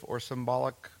figurative or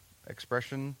symbolic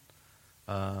expression,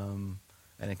 and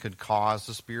it could cause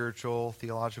the spiritual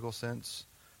theological sense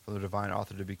from the divine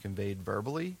author to be conveyed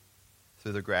verbally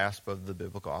through the grasp of the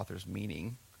biblical author's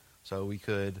meaning. So we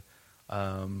could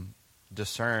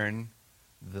discern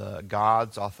the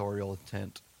God's authorial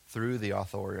intent through the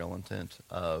authorial intent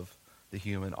of the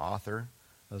human author.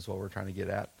 That's what we're trying to get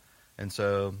at. And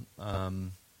so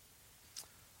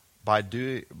by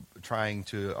trying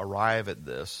to arrive at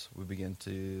this, we begin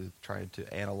to try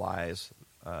to analyze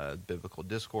biblical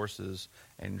discourses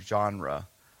and genre,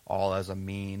 all as a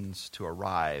means to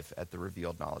arrive at the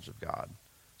revealed knowledge of God.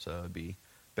 So it would be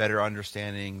better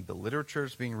understanding the literature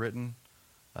that's being written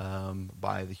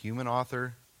by the human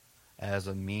author as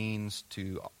a means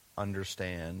to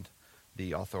understand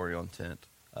the authorial intent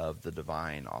of the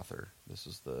divine author. This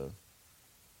is the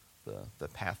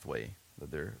pathway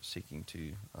that they're seeking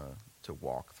to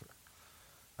walk through.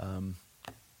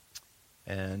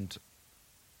 And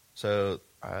so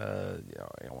I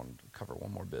want to cover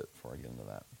one more bit before I get into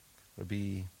that. It would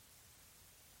be,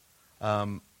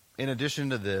 in addition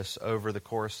to this, over the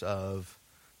course of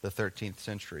the 13th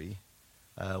century,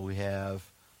 we have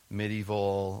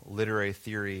medieval literary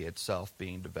theory itself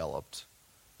being developed.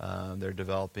 They're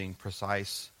developing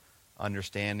precise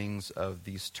understandings of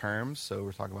these terms. So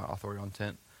we're talking about authorial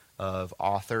intent of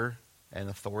author and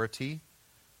authority.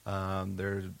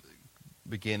 They're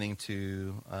beginning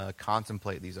to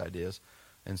contemplate these ideas.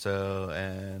 And so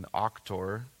an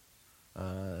auctor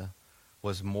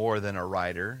was more than a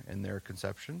writer in their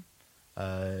conception.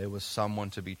 It was someone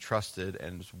to be trusted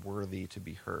and was worthy to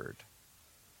be heard.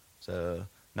 So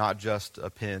not just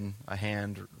a pen, a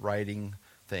hand writing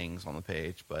things on the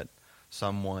page, but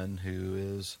someone who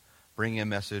is bringing a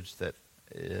message that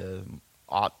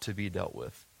ought to be dealt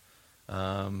with.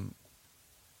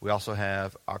 We also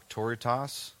have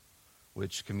auctoritas,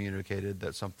 which communicated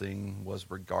that something was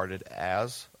regarded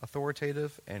as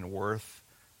authoritative and worth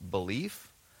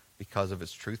belief because of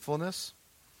its truthfulness.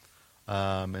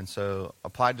 And so,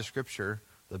 applied to Scripture,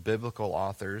 the biblical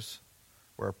authors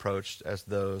were approached as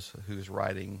those whose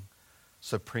writing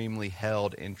supremely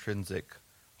held intrinsic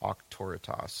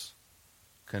auctoritas,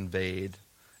 conveyed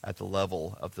at the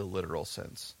level of the literal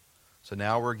sense. So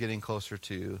now we're getting closer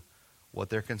to what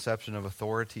their conception of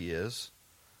authority is,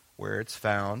 where it's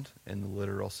found in the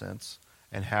literal sense,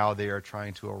 and how they are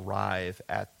trying to arrive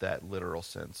at that literal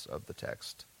sense of the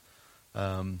text.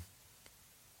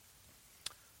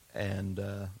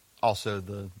 And also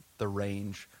the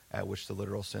range at which the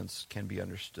literal sense can be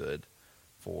understood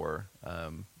for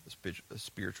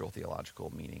spiritual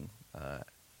theological meaning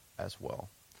as well.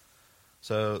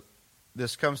 So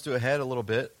this comes to a head a little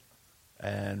bit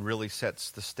and really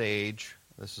sets the stage.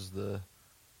 This is the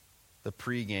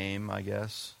pregame, I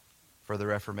guess, for the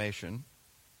Reformation,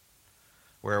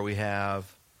 where we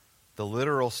have the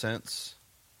literal sense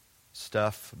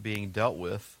stuff being dealt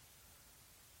with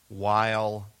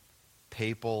while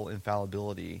papal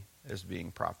infallibility is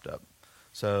being propped up.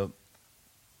 So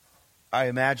I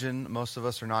imagine most of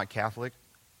us are not Catholic,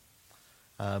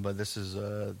 but this is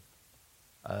a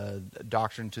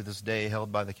doctrine to this day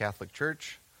held by the Catholic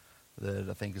Church, that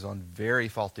I think is on very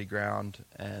faulty ground,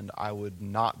 and I would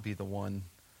not want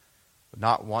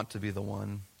to be the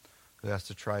one who has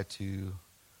to try to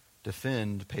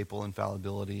defend papal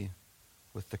infallibility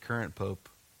with the current pope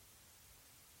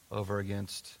over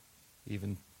against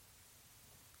even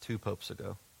 2 popes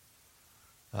ago.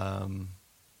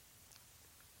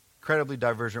 Incredibly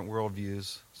divergent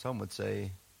worldviews, some would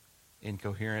say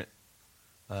incoherent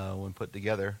when put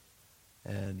together,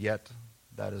 and yet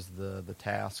that is the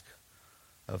task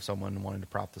of someone wanting to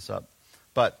prop this up.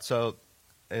 But so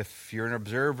if you're an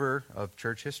observer of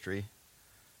church history,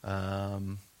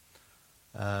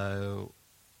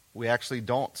 we actually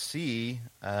don't see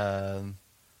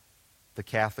the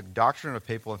Catholic doctrine of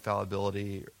papal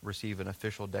infallibility receive an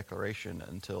official declaration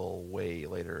until way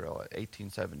later,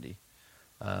 1870.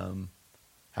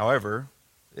 However,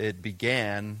 it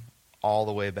began all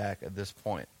the way back at this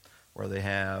point, where we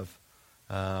have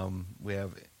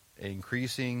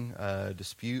increasing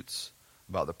disputes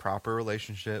about the proper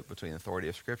relationship between the authority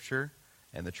of Scripture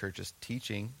and the Church's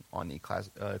teaching on the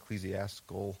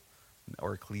ecclesiastical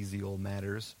or ecclesial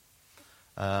matters.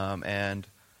 And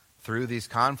through these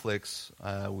conflicts,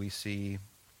 we see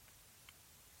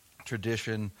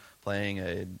tradition playing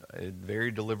a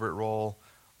very deliberate role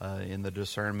in the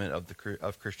discernment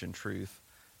of Christian truth,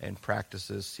 and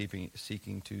practices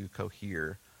seeking to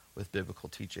cohere with biblical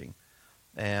teaching.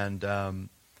 And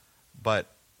but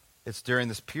it's during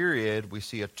this period we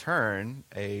see a turn,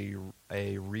 a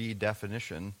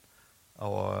redefinition,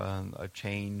 or a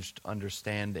changed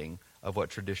understanding of what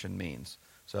tradition means.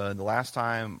 So the last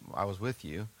time I was with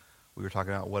you, we were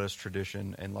talking about what is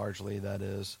tradition, and largely that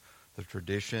is the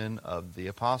tradition of the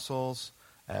apostles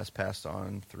as passed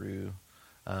on through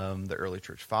the early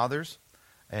church fathers.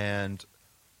 And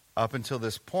up until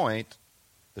this point,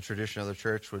 the tradition of the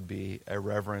church would be a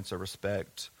reverence, a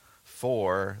respect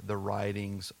for the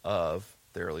writings of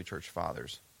the early church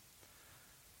fathers.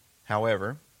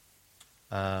 However,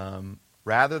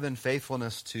 rather than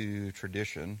faithfulness to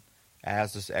tradition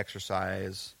as this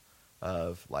exercise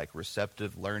of like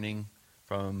receptive learning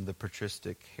from the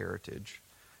patristic heritage,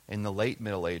 in the late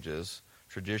Middle Ages,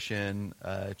 tradition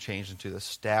changed into the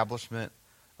establishment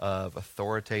of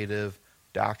authoritative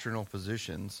doctrinal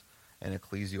positions and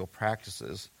ecclesial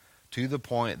practices, to the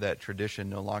point that tradition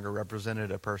no longer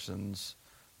represented a person's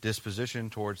disposition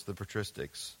towards the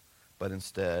patristics, but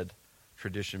instead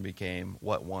tradition became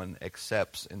what one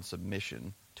accepts in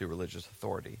submission to religious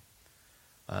authority.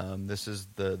 This is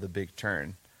the big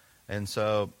turn. And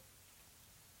so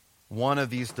one of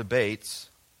these debates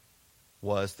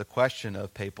was the question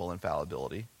of papal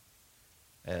infallibility.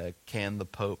 Can the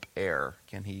Pope err?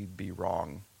 Can he be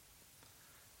wrong?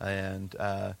 And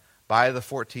by the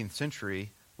 14th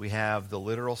century, we have the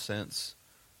literal sense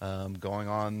going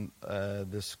on,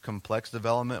 this complex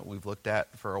development we've looked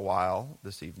at for a while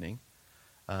this evening,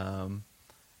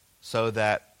 so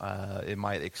that it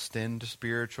might extend to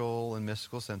spiritual and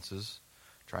mystical senses,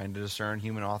 trying to discern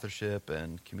human authorship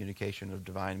and communication of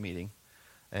divine meaning.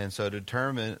 And so to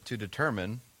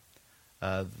determine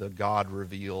the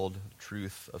God-revealed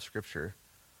truth of Scripture,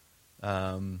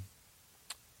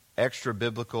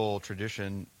 extra-biblical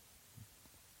tradition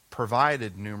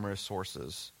provided numerous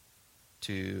sources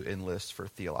to enlist for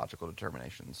theological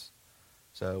determinations.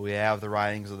 So we have the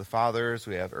writings of the fathers,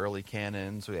 we have early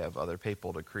canons, we have other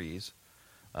papal decrees,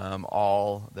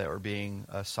 all that were being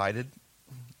cited.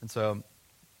 And so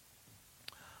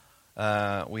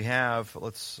we have,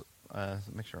 let's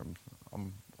make sure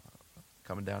I'm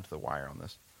coming down to the wire on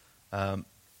this.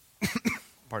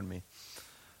 Pardon me.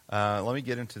 Let me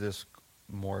get into this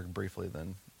more briefly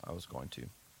than I was going to.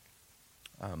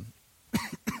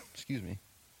 Excuse me.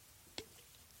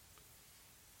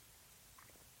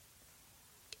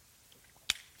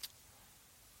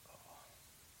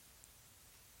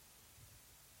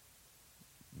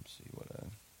 Let's see what.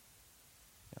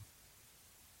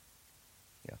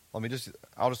 Yeah.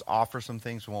 I'll just offer some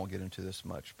things. We won't get into this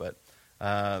much, but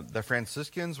the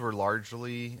Franciscans were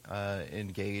largely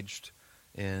engaged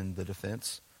in the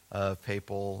defense of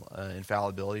papal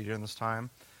infallibility during this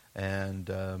time,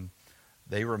 and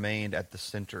they remained at the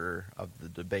center of the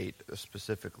debate,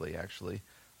 specifically, actually,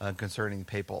 concerning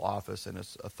papal office and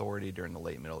its authority during the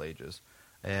late Middle Ages.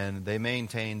 And they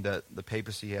maintained that the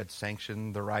papacy had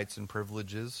sanctioned the rights and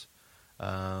privileges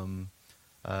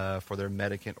for their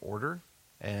mendicant order,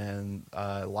 and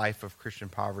life of Christian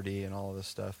poverty and all of this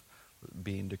stuff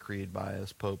being decreed by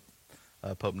this Pope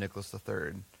Nicholas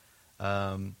III.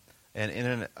 And in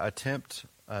an attempt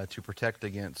to protect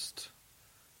against,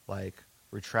 like,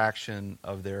 retraction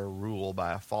of their rule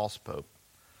by a false pope,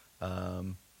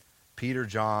 Peter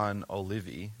John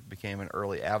Olivi became an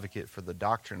early advocate for the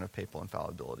doctrine of papal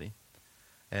infallibility.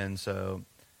 And so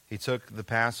he took the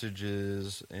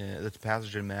passages, the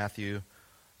passage in Matthew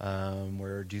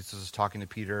where Jesus is talking to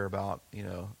Peter about,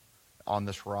 on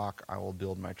this rock I will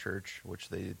build my church, which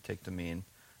they take to mean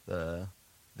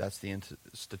that's the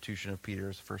institution of Peter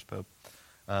as the first pope.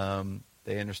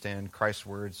 They understand Christ's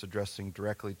words addressing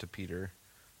directly to Peter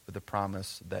with the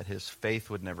promise that his faith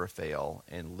would never fail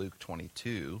in Luke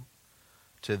 22,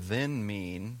 to then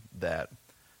mean that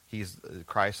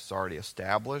Christ has already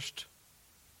established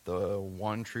the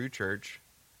one true church,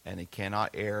 and he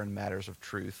cannot err in matters of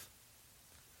truth,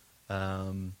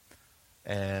 and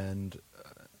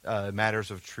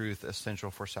matters of truth essential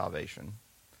for salvation.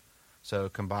 So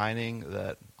combining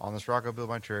that on this rock I'll build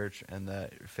my church and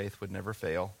that faith would never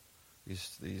fail,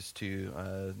 these two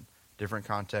different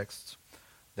contexts,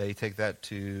 they take that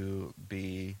to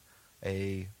be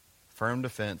a firm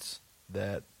defense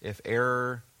that if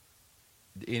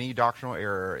any doctrinal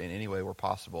error in any way were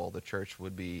possible, the church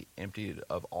would be emptied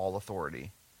of all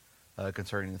authority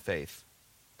concerning the faith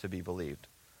to be believed.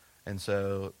 And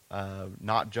so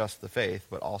not just the faith,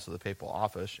 but also the papal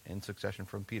office in succession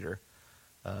from Peter.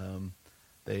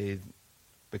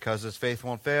 Because this faith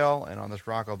won't fail, and on this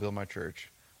rock I'll build my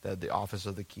church, that the office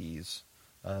of the keys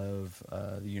of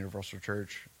the universal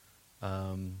church,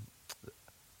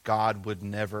 God would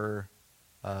never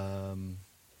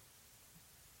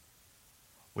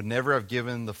have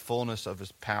given the fullness of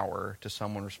his power to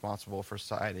someone responsible for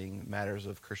deciding matters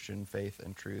of Christian faith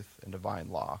and truth and divine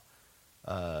law.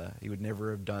 He would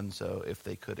never have done so if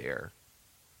they could err.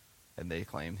 And they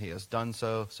claim he has done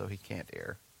so he can't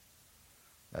err.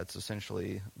 That's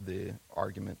essentially the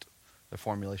argument, the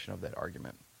formulation of that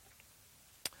argument.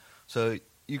 So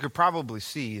you could probably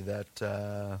see that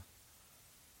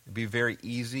it'd be very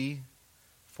easy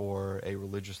for a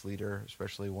religious leader,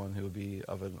 especially one who would be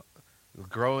of a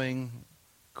growing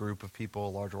group of people, a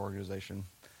larger organization,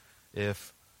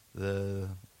 if the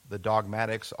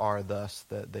dogmatics are thus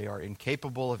that they are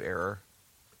incapable of error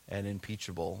and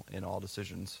impeachable in all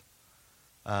decisions.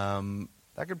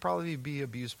 That could probably be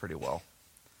abused pretty well.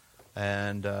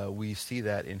 And we see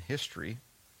that in history.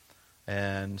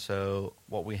 And so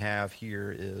what we have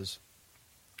here is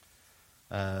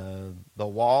the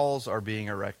walls are being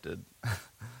erected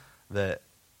that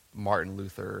Martin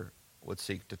Luther would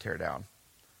seek to tear down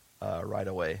right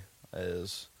away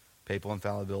as papal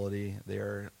infallibility. They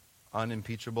are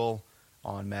unimpeachable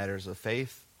on matters of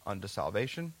faith unto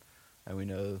salvation. And we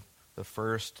know the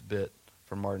first bit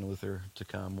from Martin Luther to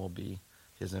come will be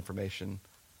his information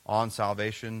on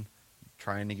salvation,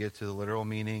 trying to get to the literal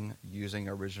meaning, using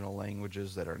original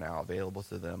languages that are now available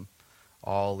to them,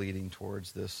 all leading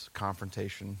towards this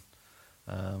confrontation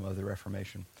of the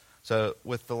Reformation. So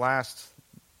with the last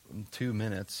 2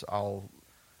 minutes, I'll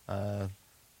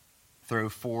throw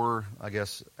 4,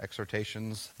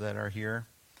 exhortations that are here.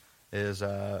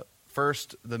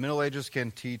 First, the Middle Ages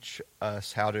can teach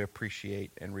us how to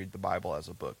appreciate and read the Bible as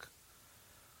a book.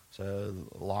 So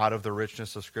a lot of the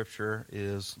richness of Scripture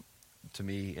is, to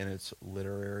me, in its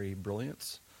literary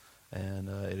brilliance, and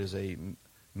it is a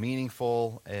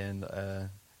meaningful and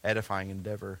edifying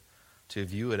endeavor to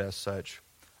view it as such,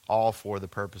 all for the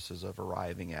purposes of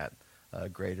arriving at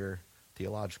greater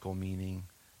theological meaning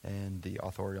and the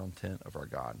authorial intent of our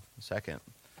God. Second,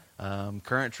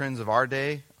 current trends of our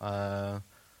day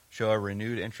show a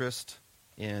renewed interest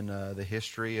in the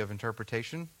history of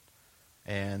interpretation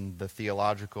and the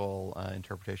theological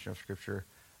interpretation of Scripture,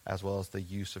 as well as the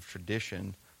use of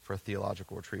tradition for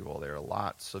theological retrieval. There are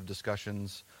lots of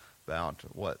discussions about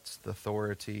what's the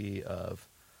authority of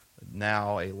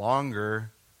now a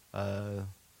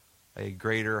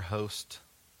greater host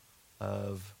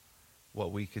of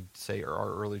what we could say are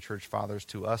our early church fathers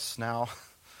to us now.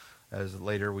 As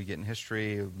later we get in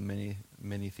history,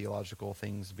 many theological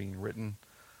things being written.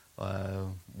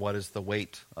 What is the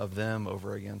weight of them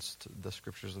over against the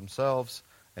Scriptures themselves,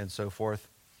 and so forth.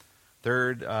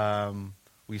 Third,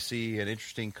 we see an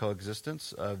interesting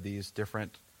coexistence of these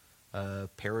different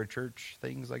parachurch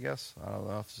things, I guess. I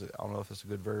don't know if it's a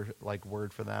good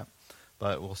word for that,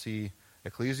 but we'll see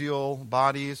ecclesial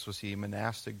bodies, we'll see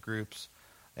monastic groups,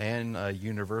 and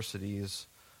universities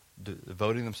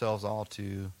devoting themselves all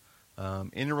to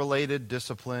interrelated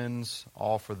disciplines,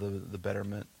 all for the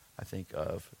betterment, I think,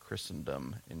 of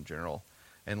Christendom in general.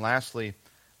 And lastly,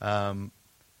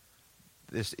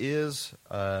 this is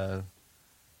a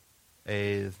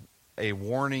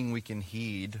warning we can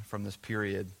heed from this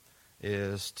period,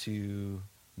 is to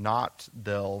not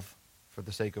delve, for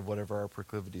the sake of whatever our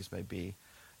proclivities may be,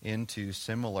 into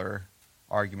similar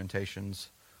argumentations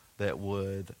that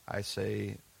would, I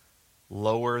say,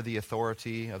 lower the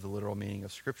authority of the literal meaning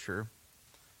of Scripture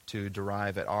to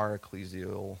derive at our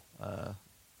ecclesial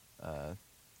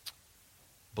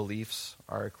beliefs,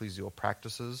 our ecclesial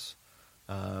practices,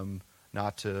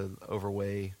 not to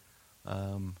overweigh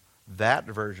that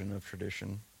version of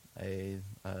tradition, a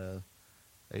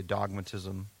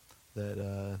dogmatism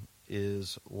that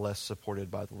is less supported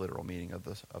by the literal meaning of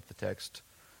the text,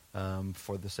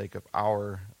 for the sake of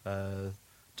our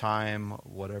time,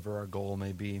 whatever our goal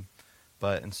may be.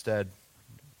 But instead,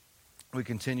 we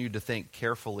continue to think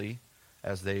carefully,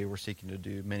 as they were seeking to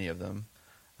do, many of them,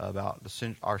 about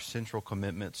our central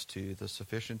commitments to the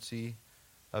sufficiency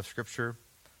of Scripture,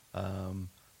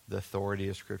 the authority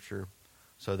of Scripture,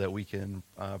 so that we can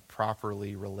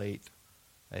properly relate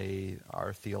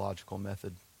our theological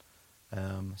method,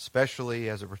 especially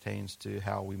as it pertains to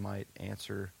how we might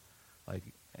answer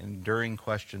enduring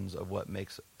questions of what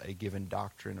makes a given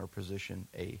doctrine or position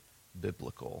a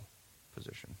biblical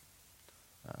position.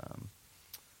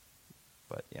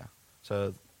 But yeah,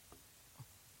 so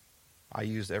I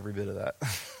used every bit of that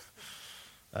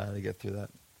to get through that.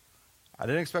 I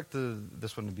didn't expect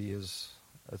this one to be as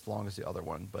long as the other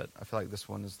one, but I feel like this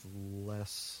one is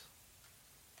less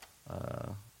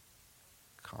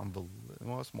convoluted.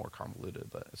 Well, it's more convoluted,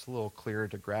 but it's a little clearer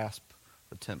to grasp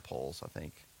the tent poles, I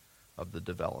think, of the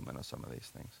development of some of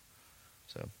these things.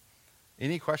 So,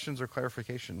 any questions or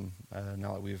clarification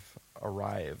now that we've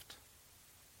arrived?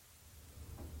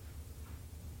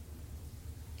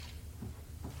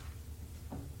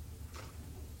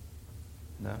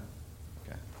 No?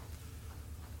 Okay.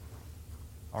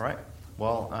 All right.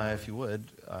 Well, if you would,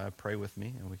 pray with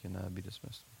me and we can be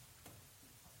dismissed.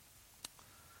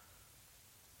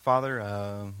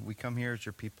 Father, we come here as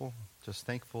your people, just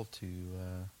thankful to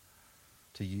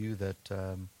you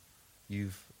that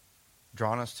you've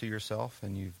drawn us to yourself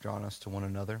and you've drawn us to one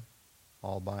another,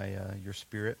 all by your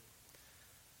Spirit.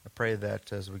 I pray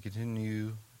that as we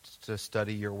continue to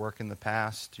study your work in the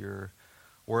past, your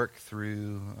work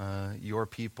through your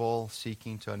people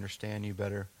seeking to understand you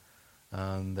better,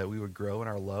 that we would grow in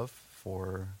our love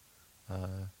for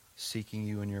seeking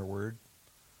you in your word,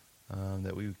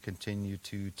 that we would continue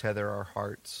to tether our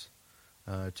hearts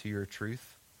to your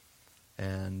truth,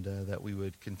 and that we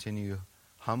would continue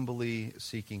humbly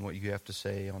seeking what you have to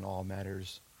say on all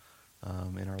matters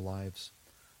in our lives,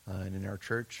 and in our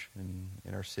church, and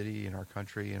in our city, in our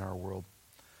country, in our world,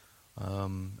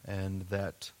 and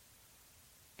that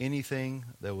anything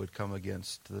that would come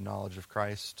against the knowledge of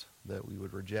Christ, that we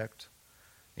would reject.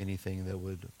 Anything that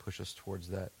would push us towards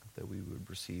that we would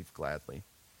receive gladly.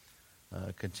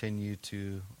 Continue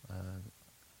to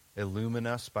illumine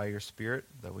us by your Spirit,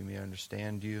 that we may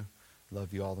understand you,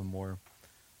 love you all the more,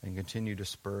 and continue to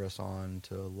spur us on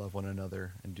to love one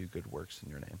another and do good works in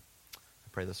your name. I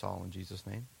pray this all in Jesus'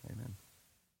 name.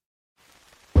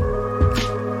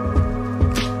 Amen.